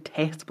banal,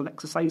 detestable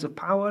exercise of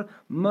power,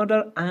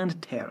 murder,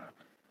 and terror.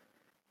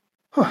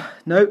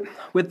 Now,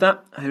 with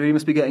that, I really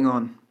must be getting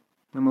on.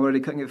 I'm already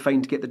cutting it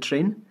fine to get the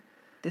train.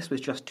 This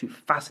was just too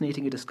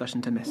fascinating a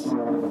discussion to miss.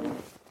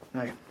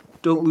 Now,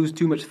 don't lose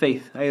too much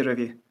faith, either of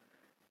you.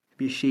 You'd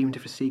be ashamed to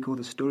forsake all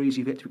the stories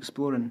you've yet to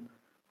explore and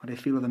what I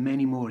feel are the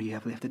many more you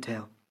have left to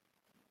tell.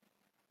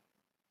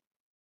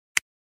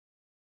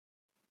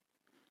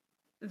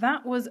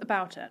 That was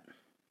about it.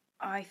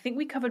 I think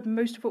we covered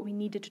most of what we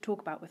needed to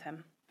talk about with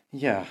him.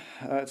 Yeah,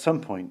 at some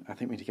point, I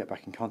think we need to get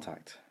back in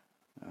contact.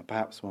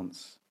 Perhaps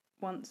once.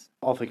 Once.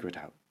 I'll figure it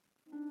out.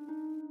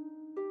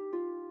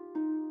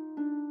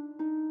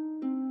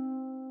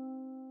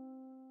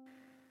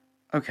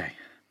 Okay,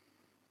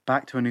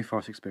 back to our New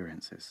Forest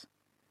experiences.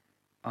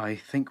 I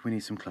think we need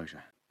some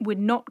closure. We're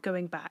not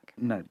going back.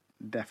 No,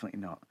 definitely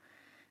not.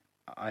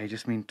 I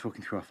just mean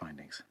talking through our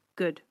findings.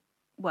 Good.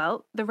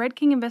 Well, the Red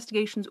King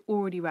investigation's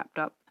already wrapped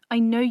up. I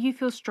know you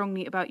feel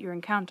strongly about your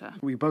encounter.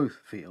 We both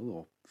feel,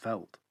 or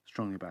felt,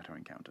 strongly about our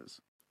encounters.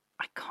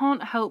 I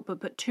can't help but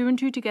put two and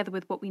two together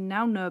with what we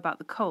now know about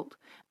the cult.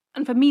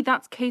 And for me,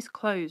 that's case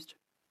closed.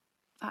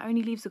 That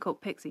only leaves the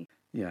cult Pixie.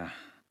 Yeah,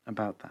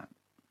 about that.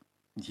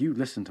 You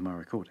listened to my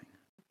recording.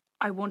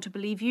 I want to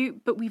believe you,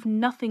 but we've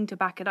nothing to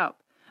back it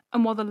up.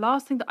 And while the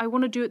last thing that I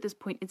want to do at this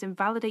point is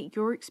invalidate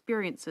your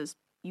experiences,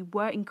 you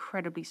were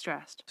incredibly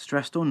stressed.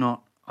 Stressed or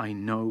not, I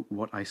know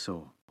what I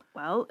saw.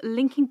 Well,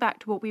 linking back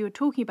to what we were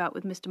talking about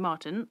with Mr.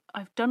 Martin,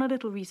 I've done a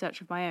little research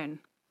of my own.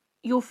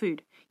 Your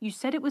food. You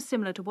said it was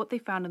similar to what they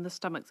found in the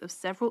stomachs of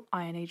several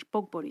Iron Age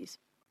bog bodies.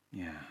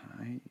 Yeah,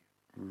 I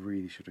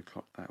really should have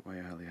clocked that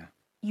way earlier.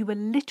 You were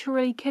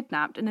literally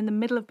kidnapped and in the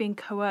middle of being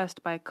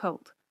coerced by a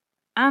cult.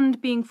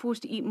 And being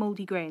forced to eat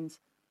mouldy grains.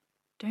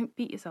 Don't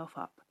beat yourself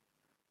up.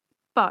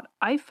 But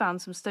I've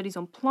found some studies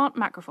on plant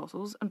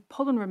macrofossils and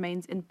pollen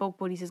remains in bog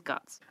bodies'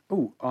 guts.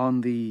 Oh,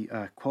 on the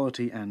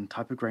quality and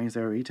type of grains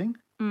they were eating?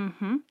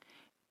 Mm-hmm.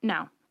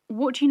 Now,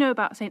 what do you know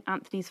about St.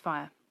 Anthony's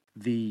fire?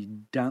 The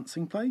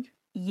dancing plague?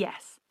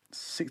 Yes.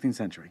 16th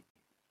century.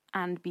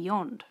 And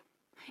beyond.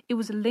 It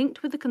was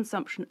linked with the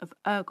consumption of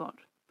ergot,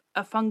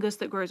 a fungus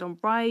that grows on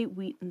rye,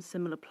 wheat and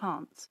similar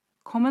plants.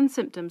 Common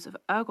symptoms of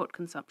ergot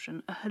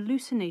consumption are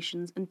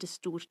hallucinations and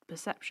distorted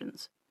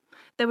perceptions.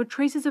 There were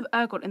traces of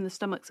ergot in the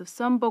stomachs of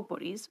some bog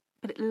bodies,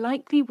 but it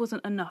likely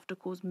wasn't enough to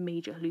cause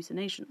major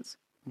hallucinations.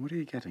 What are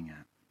you getting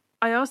at?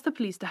 I asked the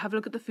police to have a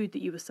look at the food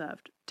that you were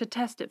served, to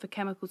test it for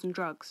chemicals and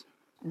drugs.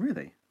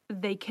 Really?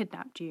 They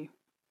kidnapped you.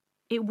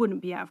 It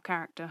wouldn't be out of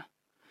character.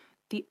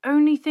 The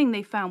only thing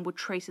they found were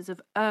traces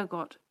of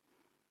ergot.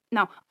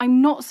 Now,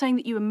 I'm not saying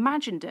that you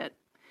imagined it,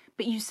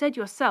 but you said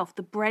yourself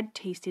the bread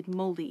tasted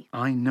mouldy.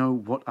 I know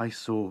what I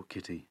saw,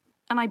 Kitty.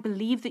 And I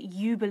believe that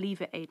you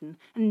believe it, Aidan,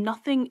 and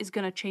nothing is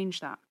going to change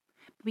that.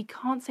 But we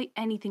can't say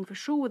anything for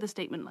sure with a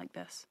statement like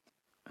this.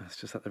 It's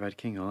just like the Red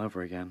King all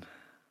over again.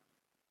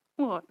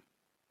 What?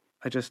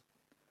 I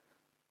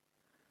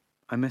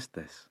missed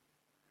this.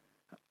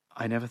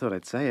 I never thought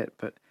I'd say it,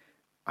 but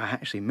I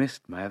actually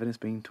missed my evidence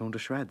being torn to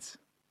shreds.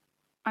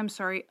 I'm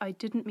sorry, I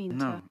didn't mean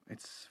to. No,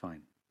 it's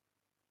fine.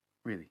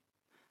 Really.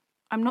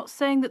 I'm not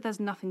saying that there's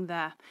nothing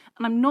there,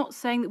 and I'm not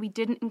saying that we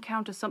didn't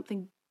encounter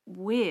something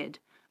weird.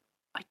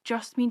 I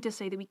just mean to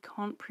say that we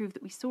can't prove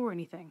that we saw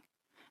anything.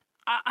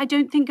 I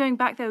don't think going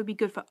back there would be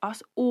good for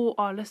us or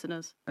our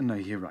listeners. No,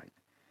 you're right.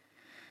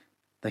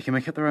 They can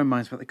make up their own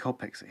minds about the cold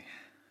pixie.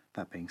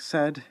 That being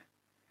said,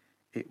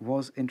 It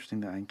was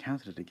interesting that I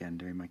encountered it again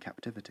during my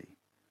captivity.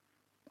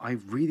 I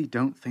really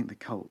don't think the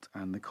cult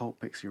and the cult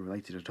pixie are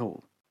related at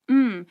all.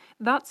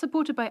 That's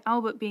supported by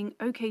Albert being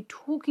okay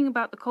talking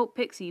about the cult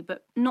pixie,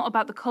 but not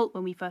about the cult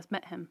when we first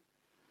met him.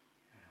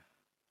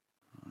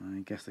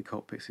 I guess the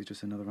cult pixie is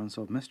just another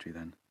unsolved mystery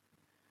then.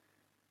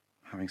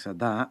 Having said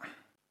that,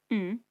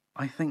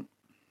 I think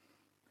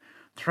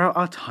throughout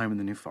our time in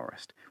the New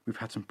Forest, we've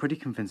had some pretty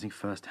convincing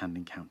first-hand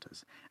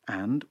encounters,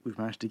 and we've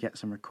managed to get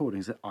some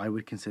recordings that I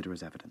would consider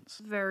as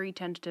evidence. Very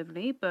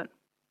tentatively, but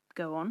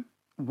go on.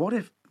 What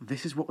if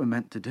this is what we're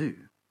meant to do?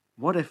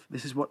 What if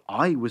this is what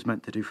I was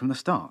meant to do from the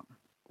start?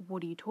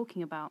 What are you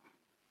talking about?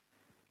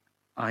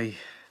 I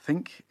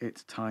think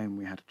it's time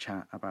we had a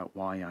chat about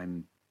why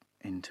I'm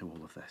into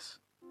all of this.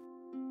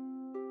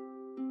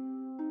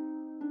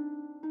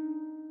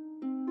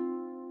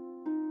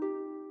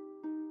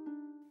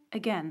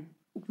 Again,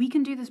 we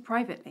can do this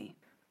privately.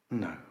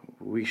 No,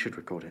 we should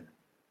record it.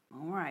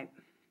 All right.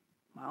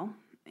 Well,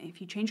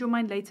 if you change your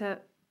mind later,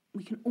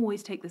 we can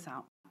always take this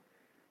out.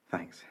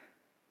 Thanks.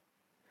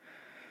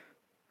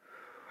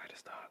 Where to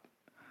start?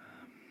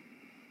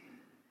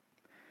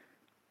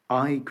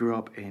 I grew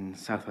up in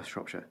southwest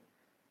Shropshire,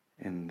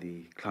 in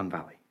the Clun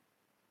Valley.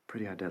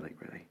 Pretty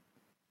idyllic, really.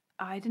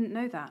 I didn't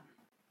know that.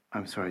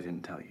 I'm sorry I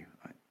didn't tell you.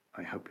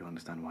 I hope you'll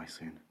understand why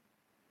soon.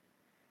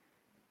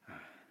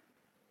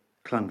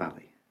 Clun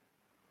Valley.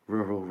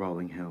 Rural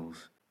rolling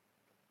hills.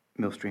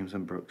 Mill streams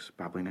and brooks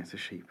babbling next to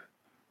sheep.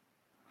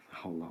 The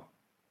whole lot.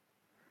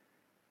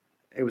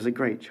 It was a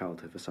great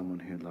childhood for someone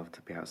who loved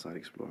to be outside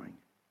exploring.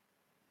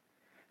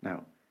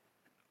 Now,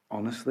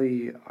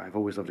 honestly, I've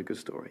always loved a good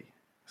story,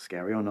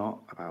 scary or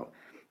not, about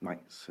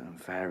knights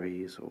and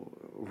fairies or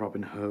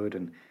Robin Hood,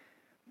 and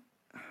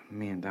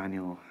me and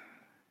Daniel,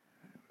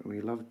 we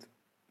loved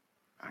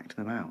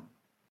acting them out.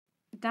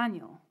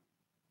 Daniel?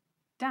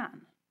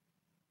 Dan?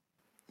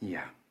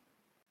 Yeah,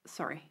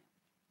 Sorry.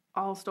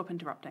 I'll stop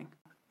interrupting.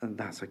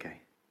 that's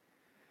okay.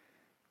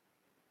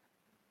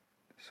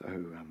 So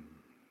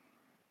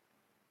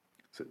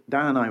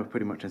Dan and I were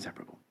pretty much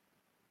inseparable.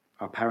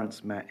 Our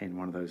parents met in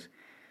one of those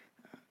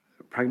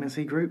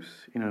pregnancy groups,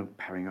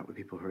 pairing up with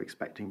people who are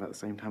expecting about the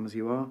same time as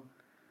you are.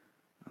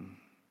 And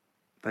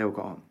they all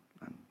got on,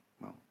 and,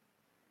 well,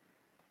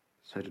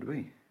 so did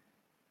we.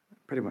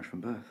 Pretty much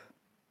from birth.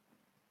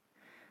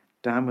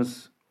 Dan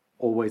was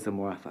always the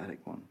more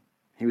athletic one.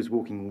 He was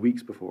walking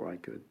weeks before I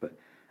could, but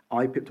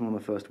I pipped him on the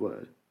first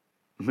word.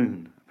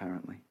 Moon,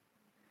 apparently.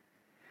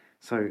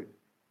 So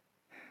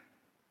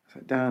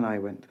Dan and I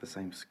went to the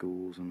same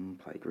schools and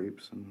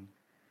playgroups, and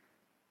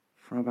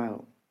from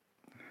about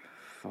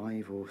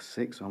 5 or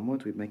 6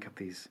 onwards, we'd make up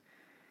these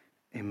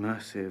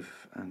immersive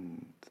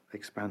and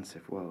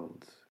expansive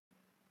worlds.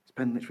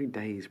 Spend literally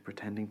days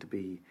pretending to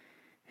be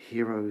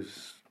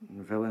heroes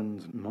and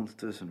villains and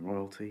monsters and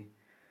royalty,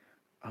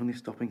 only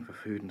stopping for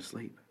food and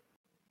sleep.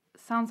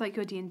 Sounds like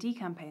your D&D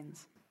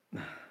campaigns.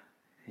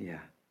 Yeah.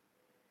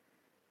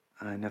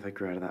 I never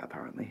grew out of that,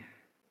 apparently.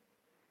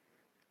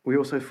 We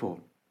also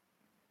fought.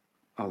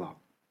 A lot.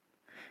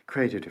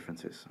 Creative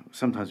differences.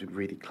 Sometimes we'd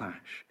really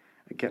clash,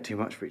 get too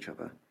much for each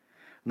other,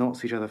 not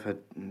see each other for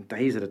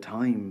days at a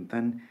time.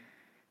 Then,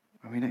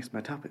 when we next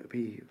met up, it would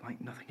be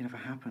like nothing had ever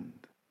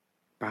happened.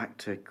 Back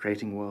to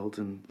creating worlds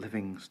and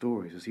living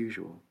stories as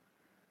usual.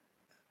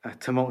 A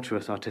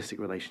tumultuous artistic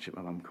relationship,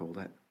 my mum called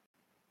it.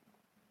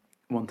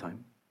 One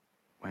time,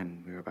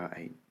 when we were about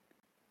 8,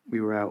 we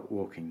were out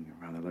walking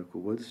around the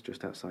local woods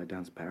just outside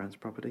Dan's parents'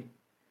 property.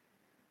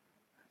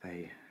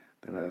 They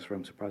let us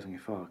roam surprisingly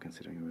far,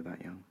 considering we were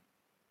that young.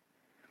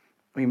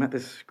 We met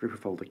this group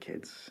of older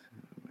kids,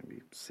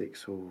 maybe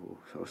 6 or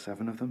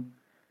 7 of them.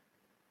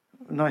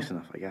 Nice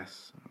enough, I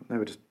guess. They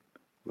were just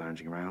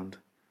lounging around,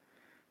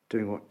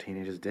 doing what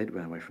teenagers did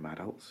when away from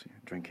adults,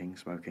 drinking,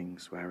 smoking,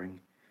 swearing.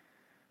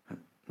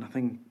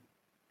 Nothing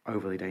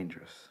overly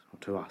dangerous, or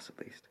to us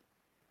at least.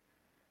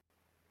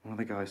 One of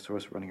the guys saw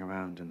us running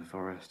around in the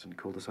forest and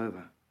called us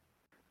over.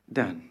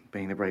 Dan,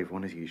 being the brave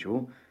one as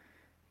usual,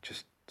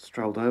 just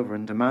strolled over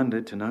and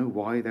demanded to know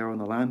why they were on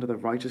the land of the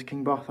righteous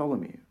King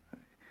Bartholomew,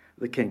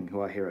 the king who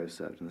our heroes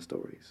served in the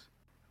stories.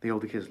 The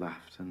older kids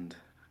laughed and,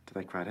 to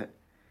their credit,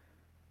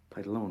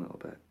 played along a little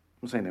bit.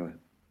 I'm saying they were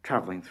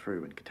travelling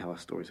through and could tell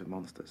us stories of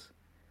monsters.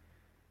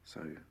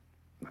 So,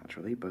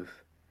 naturally,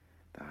 both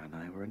Dan and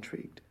I were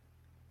intrigued.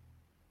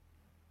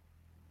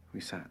 We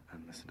sat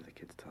and listened to the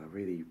kids tell a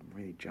really,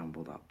 really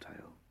jumbled up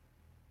tale.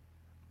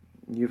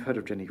 You've heard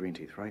of Jenny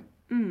Greenteeth, right?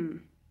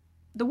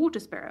 The water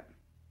spirit.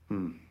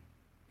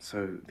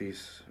 So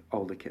these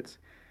older kids,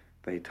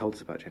 they told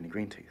us about Jenny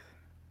Greenteeth.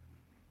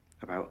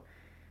 About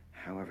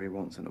how every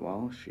once in a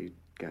while she'd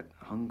get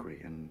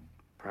hungry and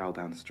prowl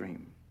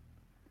downstream,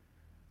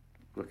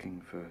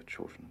 looking for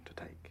children to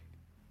take.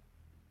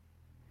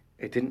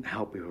 It didn't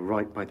help we were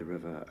right by the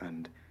river,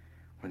 and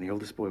when the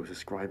oldest boy was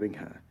describing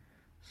her,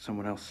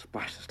 someone else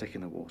splashed a stick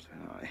in the water,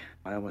 and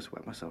I almost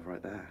wet myself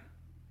right there.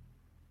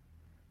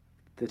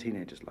 The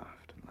teenagers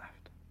laughed and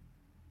left.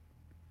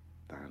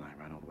 Dan and I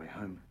ran all the way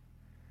home.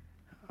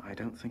 I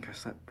don't think I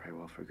slept very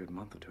well for a good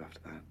month or 2 after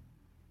that.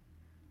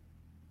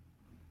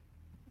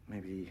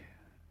 Maybe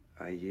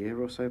a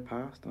year or so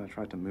passed, and I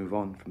tried to move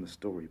on from the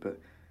story, but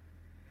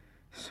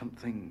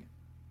something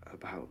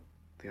about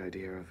the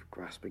idea of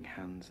grasping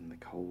hands in the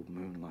cold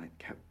moonlight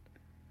kept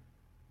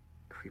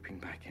creeping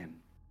back in.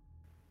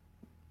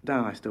 Dan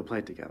and I still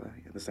played together,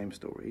 the same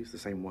stories, the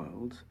same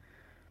worlds,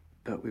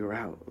 but we were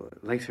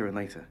out later and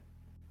later.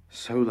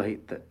 So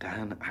late that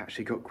Dan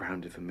actually got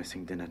grounded for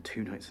missing dinner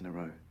 2 nights in a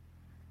row.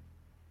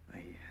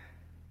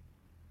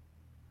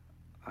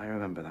 I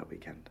remember that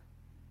weekend.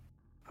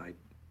 I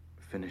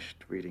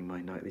finished reading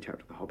my nightly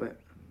chapter of The Hobbit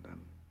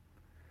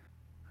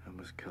and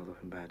was curled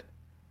up in bed.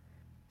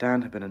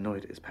 Dan had been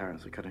annoyed at his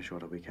parents for cutting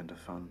short a weekend of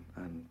fun,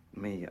 and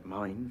me at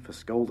mine for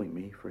scolding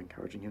me for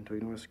encouraging him to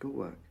ignore his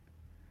schoolwork.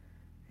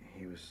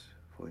 He was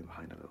falling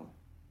behind a little.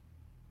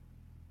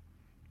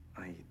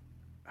 I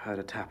heard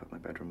a tap at my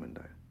bedroom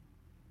window.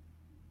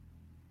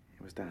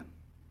 It was Dan.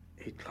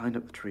 He'd climbed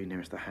up the tree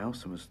nearest the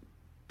house and was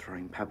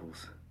throwing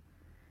pebbles.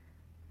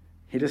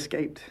 He'd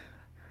escaped.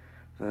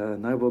 The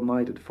noble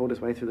knight had fought his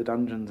way through the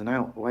dungeons and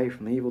out, away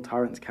from the evil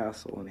tyrant's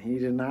castle, and he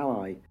needed an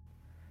ally.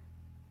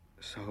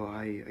 So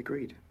I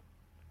agreed.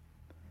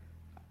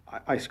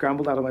 I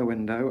scrambled out of my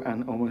window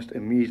and almost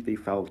immediately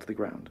fell to the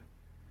ground.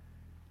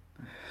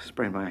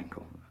 Sprained my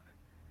ankle.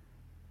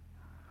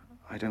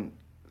 I don't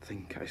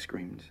think I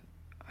screamed.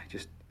 I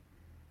just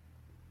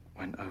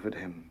went over to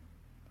him,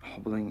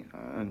 hobbling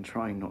and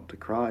trying not to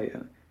cry.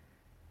 Okay.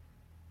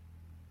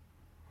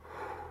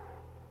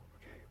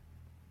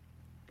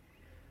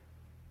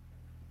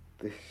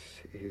 This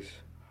is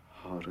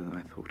harder than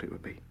I thought it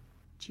would be.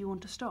 Do you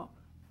want to stop?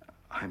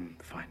 I'm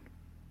fine.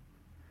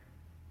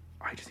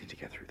 I just need to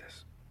get through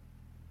this.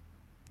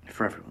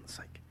 For everyone's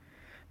sake.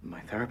 My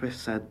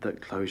therapist said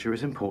that closure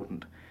is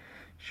important.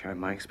 Sharing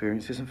my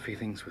experiences and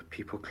feelings with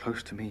people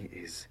close to me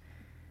is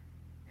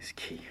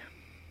key.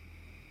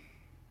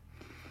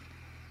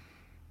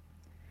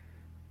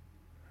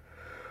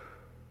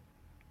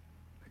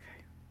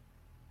 Okay.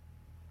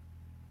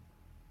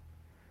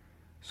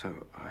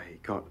 So I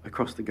got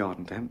across the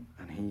garden to him,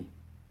 and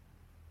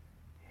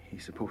he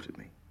supported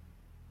me.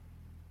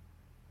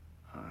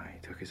 I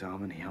took his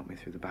arm and he helped me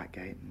through the back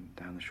gate and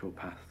down the short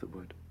path to the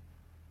wood.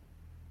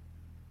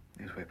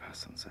 It was way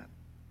past sunset.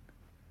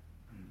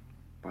 And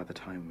by the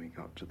time we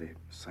got to the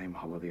same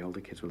hollow the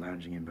older kids were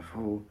lounging in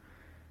before,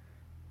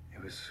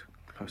 it was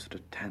closer to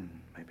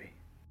 10, maybe.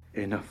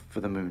 Enough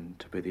for the moon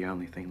to be the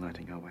only thing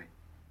lighting our way.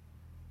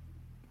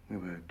 We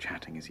were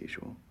chatting as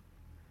usual,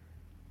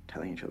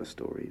 telling each other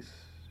stories,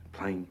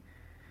 playing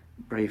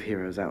brave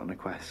heroes out on a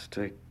quest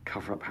to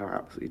cover up how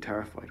absolutely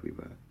terrified we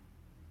were.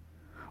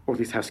 Or at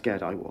least how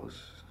scared I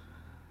was.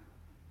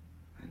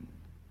 And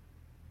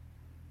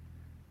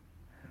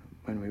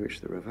when we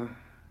reached the river,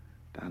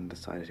 Dan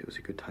decided it was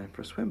a good time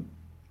for a swim.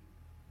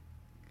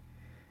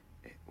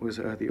 It was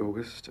early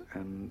August,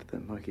 and the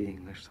muggy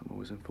English summer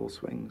was in full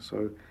swing,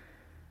 so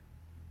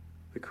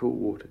the cool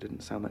water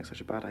didn't sound like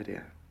such a bad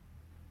idea.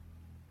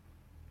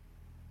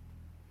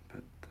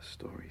 But the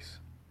stories...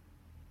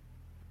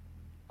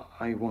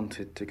 I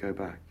wanted to go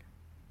back.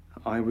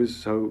 I was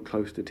so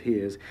close to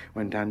tears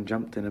when Dan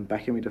jumped in and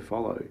beckoned me to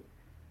follow.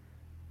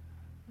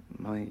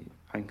 My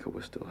ankle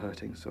was still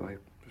hurting, so I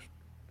just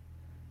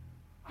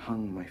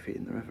hung my feet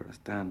in the river as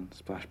Dan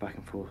splashed back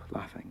and forth,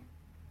 laughing.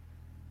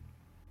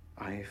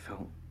 I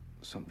felt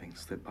something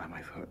slip by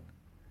my foot,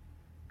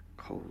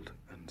 cold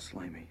and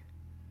slimy.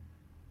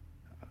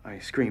 I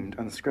screamed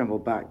and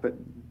scrambled back,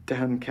 but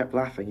Dan kept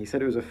laughing. He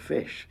said it was a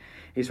fish.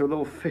 He saw a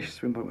little fish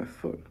swim by my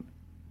foot.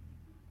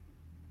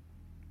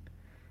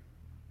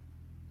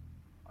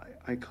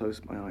 I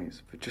closed my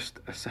eyes for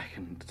just a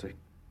second to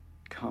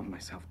calm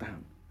myself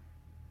down.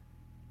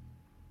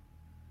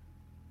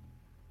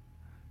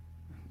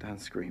 Dan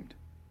screamed.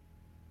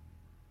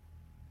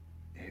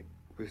 It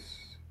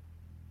was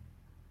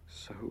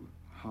so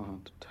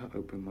hard to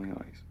open my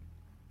eyes.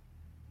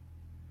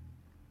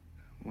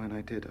 When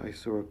I did, I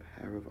saw a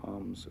pair of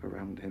arms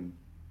around him.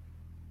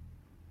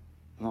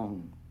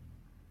 Long,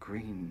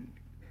 green,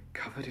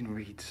 covered in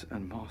reeds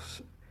and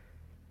moss.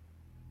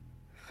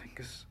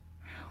 Fingers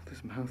held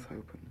his mouth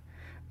open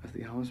as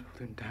the arms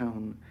pulled him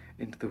down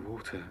into the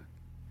water.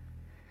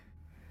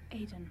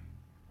 Aiden.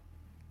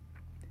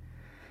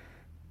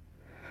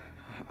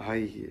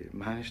 I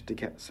managed to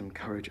get some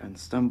courage and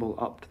stumble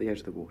up to the edge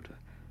of the water.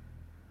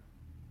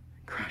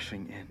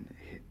 Crashing in,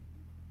 it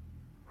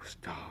was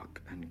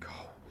dark and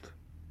cold.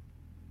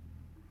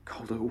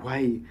 Colder,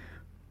 way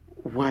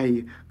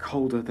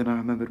colder than I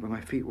remembered when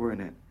my feet were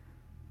in it.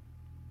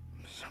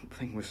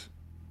 Something was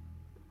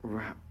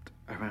wrapped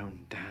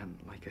around Dan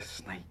like a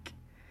snake.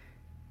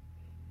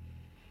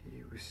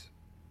 He was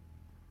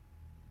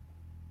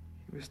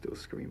still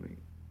screaming.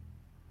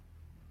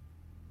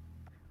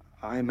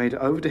 I made it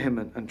over to him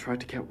and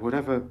tried to get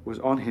whatever was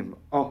on him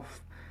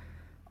off.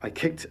 I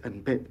kicked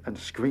and bit and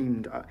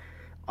screamed.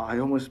 I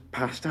almost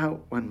passed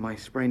out when my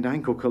sprained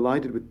ankle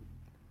collided with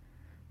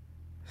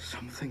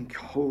something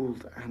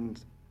cold and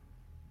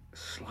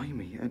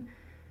slimy, and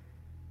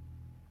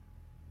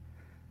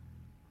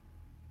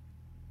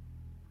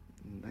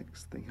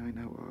next thing I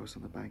know, I was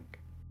on the bank.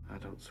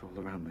 adults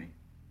all around me.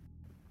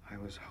 I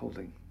was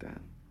holding Dan.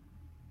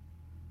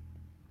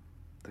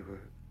 There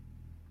were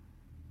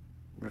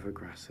river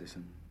grasses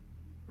and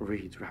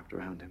reeds wrapped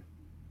around him.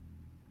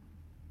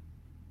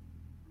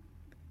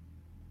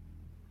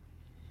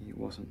 He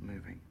wasn't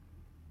moving.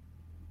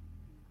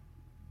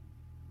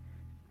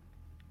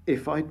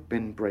 If I'd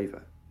been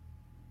braver,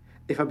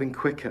 if I'd been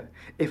quicker,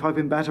 if I'd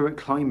been better at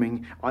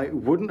climbing, I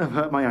wouldn't have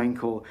hurt my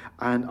ankle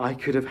and I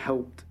could have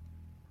helped.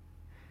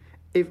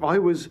 If I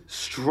was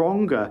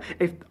stronger,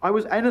 if I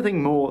was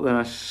anything more than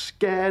a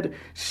scared,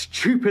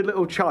 stupid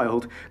little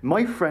child,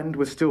 my friend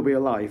would still be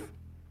alive.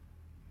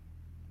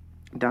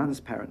 Dan's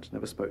parents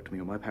never spoke to me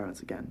or my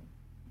parents again.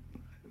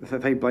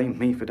 They blamed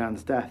me for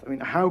Dan's death. I mean,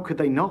 how could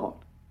they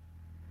not?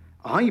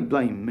 I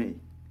blame me.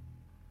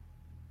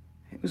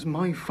 It was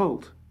my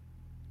fault.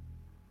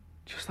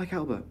 Just like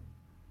Albert.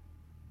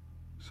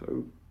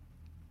 So,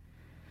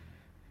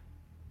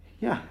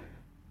 yeah.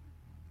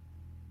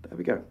 There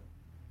we go.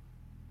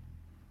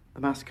 The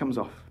mask comes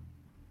off.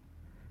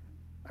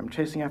 I'm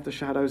chasing after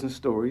shadows and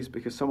stories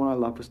because someone I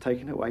love was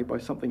taken away by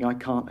something I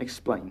can't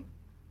explain.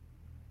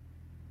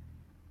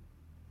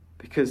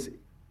 Because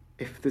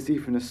if there's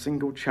even a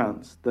single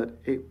chance that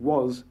it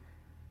was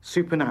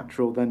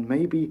supernatural, then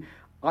maybe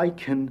I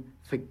can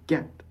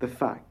forget the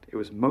fact it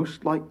was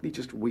most likely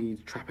just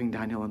weeds trapping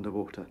Daniel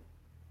underwater.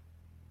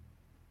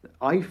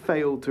 I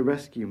failed to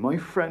rescue my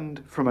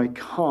friend from a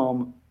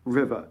calm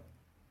river.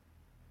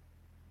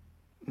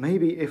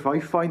 Maybe if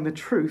I find the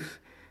truth,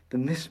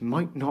 then this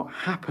might not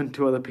happen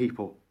to other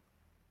people.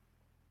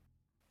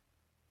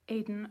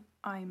 Aiden,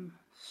 I'm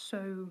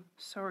so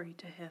sorry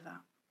to hear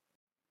that.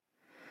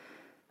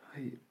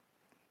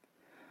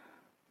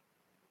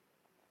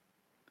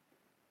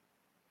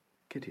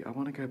 Kitty, I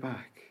want to go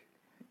back.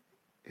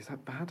 Is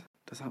that bad?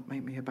 Does that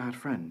make me a bad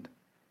friend?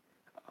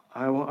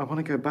 I want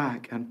to go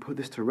back and put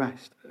this to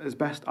rest as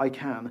best I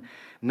can.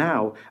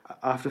 Now,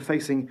 after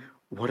facing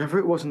whatever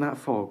it was in that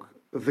fog,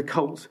 the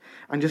cult,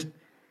 and just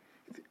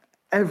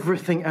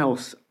everything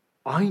else,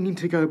 I need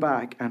to go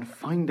back and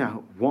find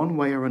out one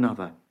way or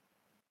another.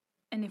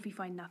 And if we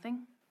find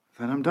nothing?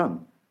 Then I'm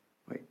done.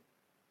 Wait.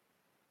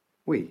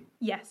 We?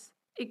 Yes.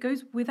 It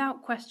goes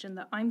without question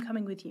that I'm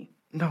coming with you.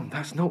 No,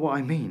 that's not what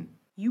I mean.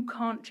 You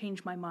can't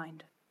change my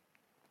mind.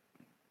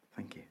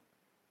 Thank you.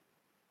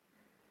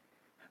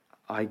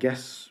 I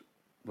guess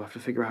we'll have to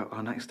figure out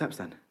our next steps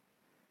then.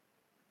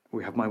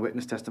 We have my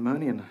witness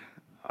testimony and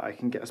I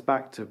can get us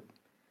back to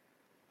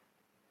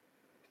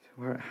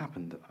where it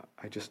happened.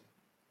 I just...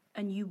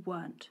 And you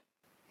weren't.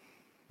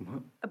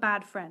 What? A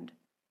bad friend.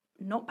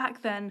 Not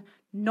back then,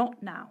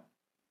 not now.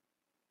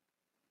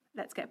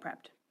 Let's get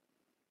prepped.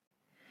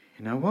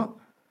 You know what?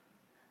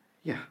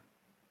 Yeah.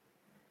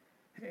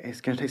 It's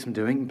going to take some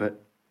doing,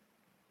 but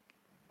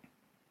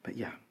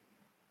yeah.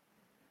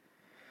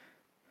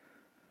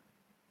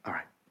 All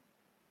right.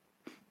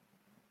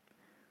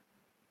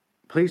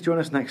 Please join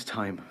us next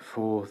time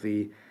for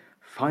the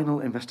final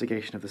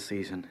investigation of the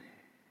season,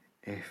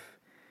 if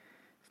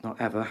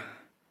not ever,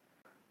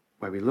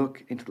 where we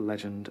look into the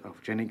legend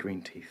of Jenny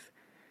Greenteeth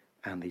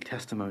and the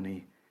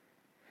testimony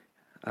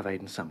of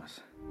Aiden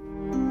Summers.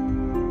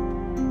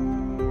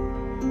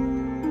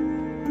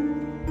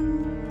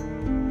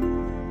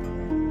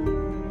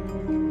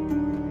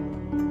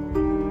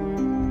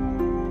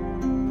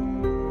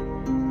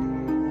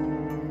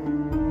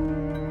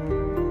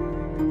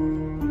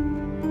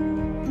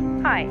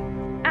 Hi,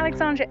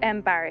 Alexandra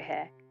M. Barrow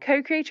here,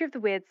 co-creator of The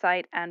Weird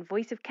Side and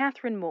voice of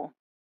Catherine Moore.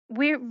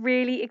 We're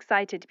really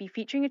excited to be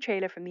featuring a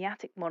trailer from the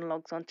Attic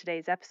monologues on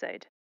today's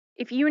episode.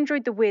 If you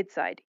enjoyed The Weird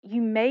Side,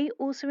 you may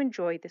also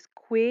enjoy this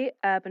queer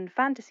urban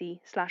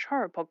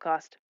fantasy/horror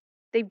podcast.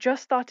 They've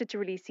just started to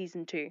release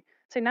season 2,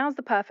 so now's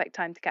the perfect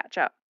time to catch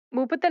up.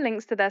 We'll put the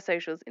links to their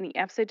socials in the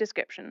episode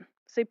description,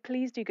 so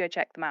please do go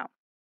check them out.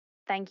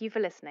 Thank you for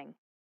listening.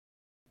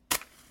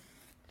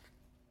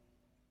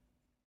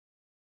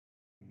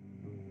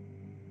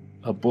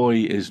 A boy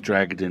is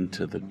dragged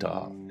into the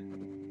dark.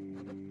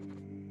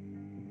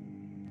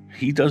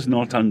 He does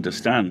not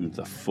understand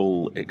the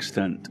full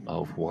extent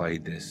of why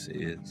this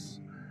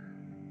is.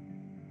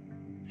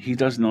 He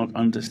does not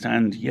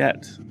understand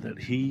yet that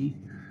he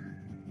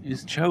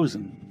is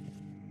chosen.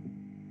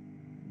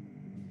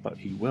 But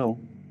he will.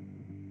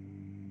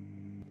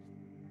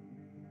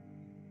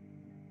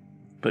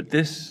 But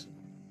this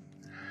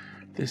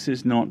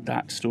is not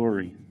that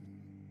story.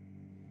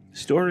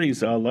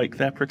 Stories are like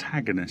their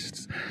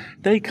protagonists.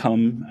 They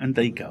come and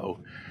they go,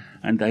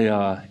 and they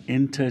are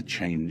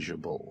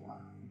interchangeable.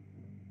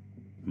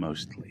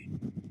 Mostly.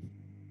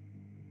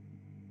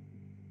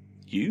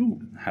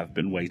 You have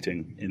been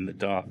waiting in the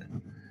dark.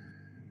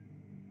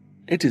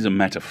 It is a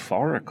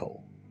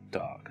metaphorical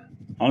dark,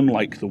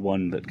 unlike the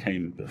one that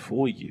came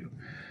before you.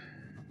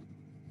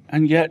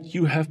 And yet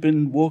you have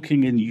been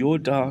walking in your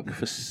dark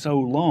for so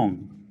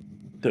long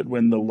that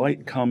when the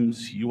light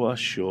comes, you are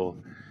sure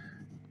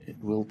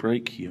it will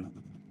break you.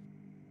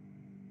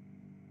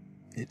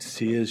 It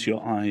sears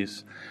your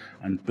eyes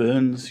and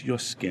burns your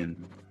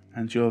skin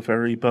and your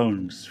very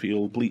bones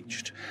feel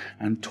bleached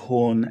and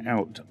torn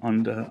out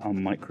under a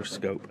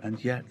microscope,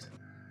 and yet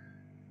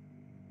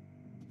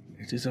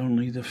it is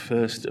only the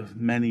first of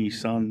many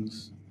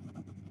suns,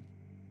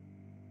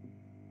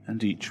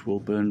 and each will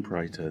burn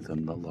brighter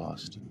than the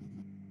last.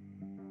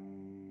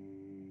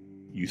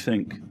 You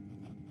think,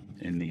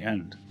 in the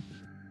end,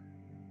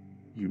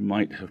 you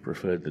might have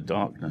preferred the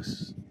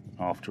darkness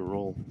after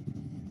all.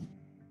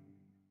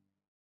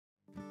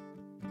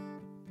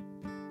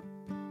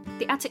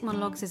 The Attic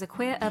Monologues is a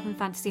queer urban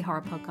fantasy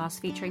horror podcast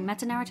featuring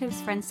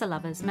meta-narratives, friends to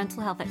lovers,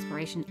 mental health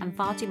exploration, and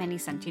far too many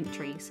sentient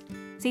trees.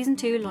 Season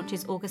 2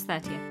 launches August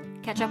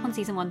 30th. Catch up on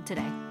Season 1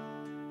 today.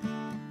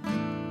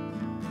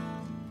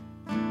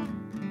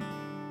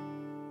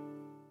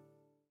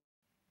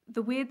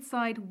 The Weird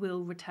Side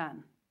will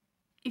return.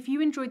 If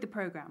you enjoyed the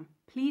programme,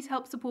 please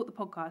help support the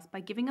podcast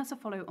by giving us a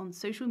follow on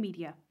social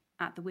media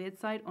at The Weird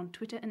Side on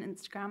Twitter and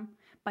Instagram,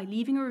 by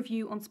leaving a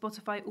review on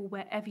Spotify or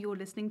wherever you're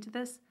listening to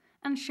this,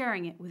 and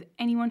sharing it with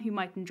anyone who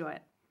might enjoy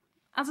it.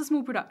 As a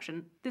small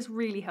production, this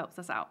really helps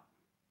us out.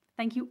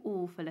 Thank you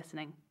all for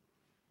listening.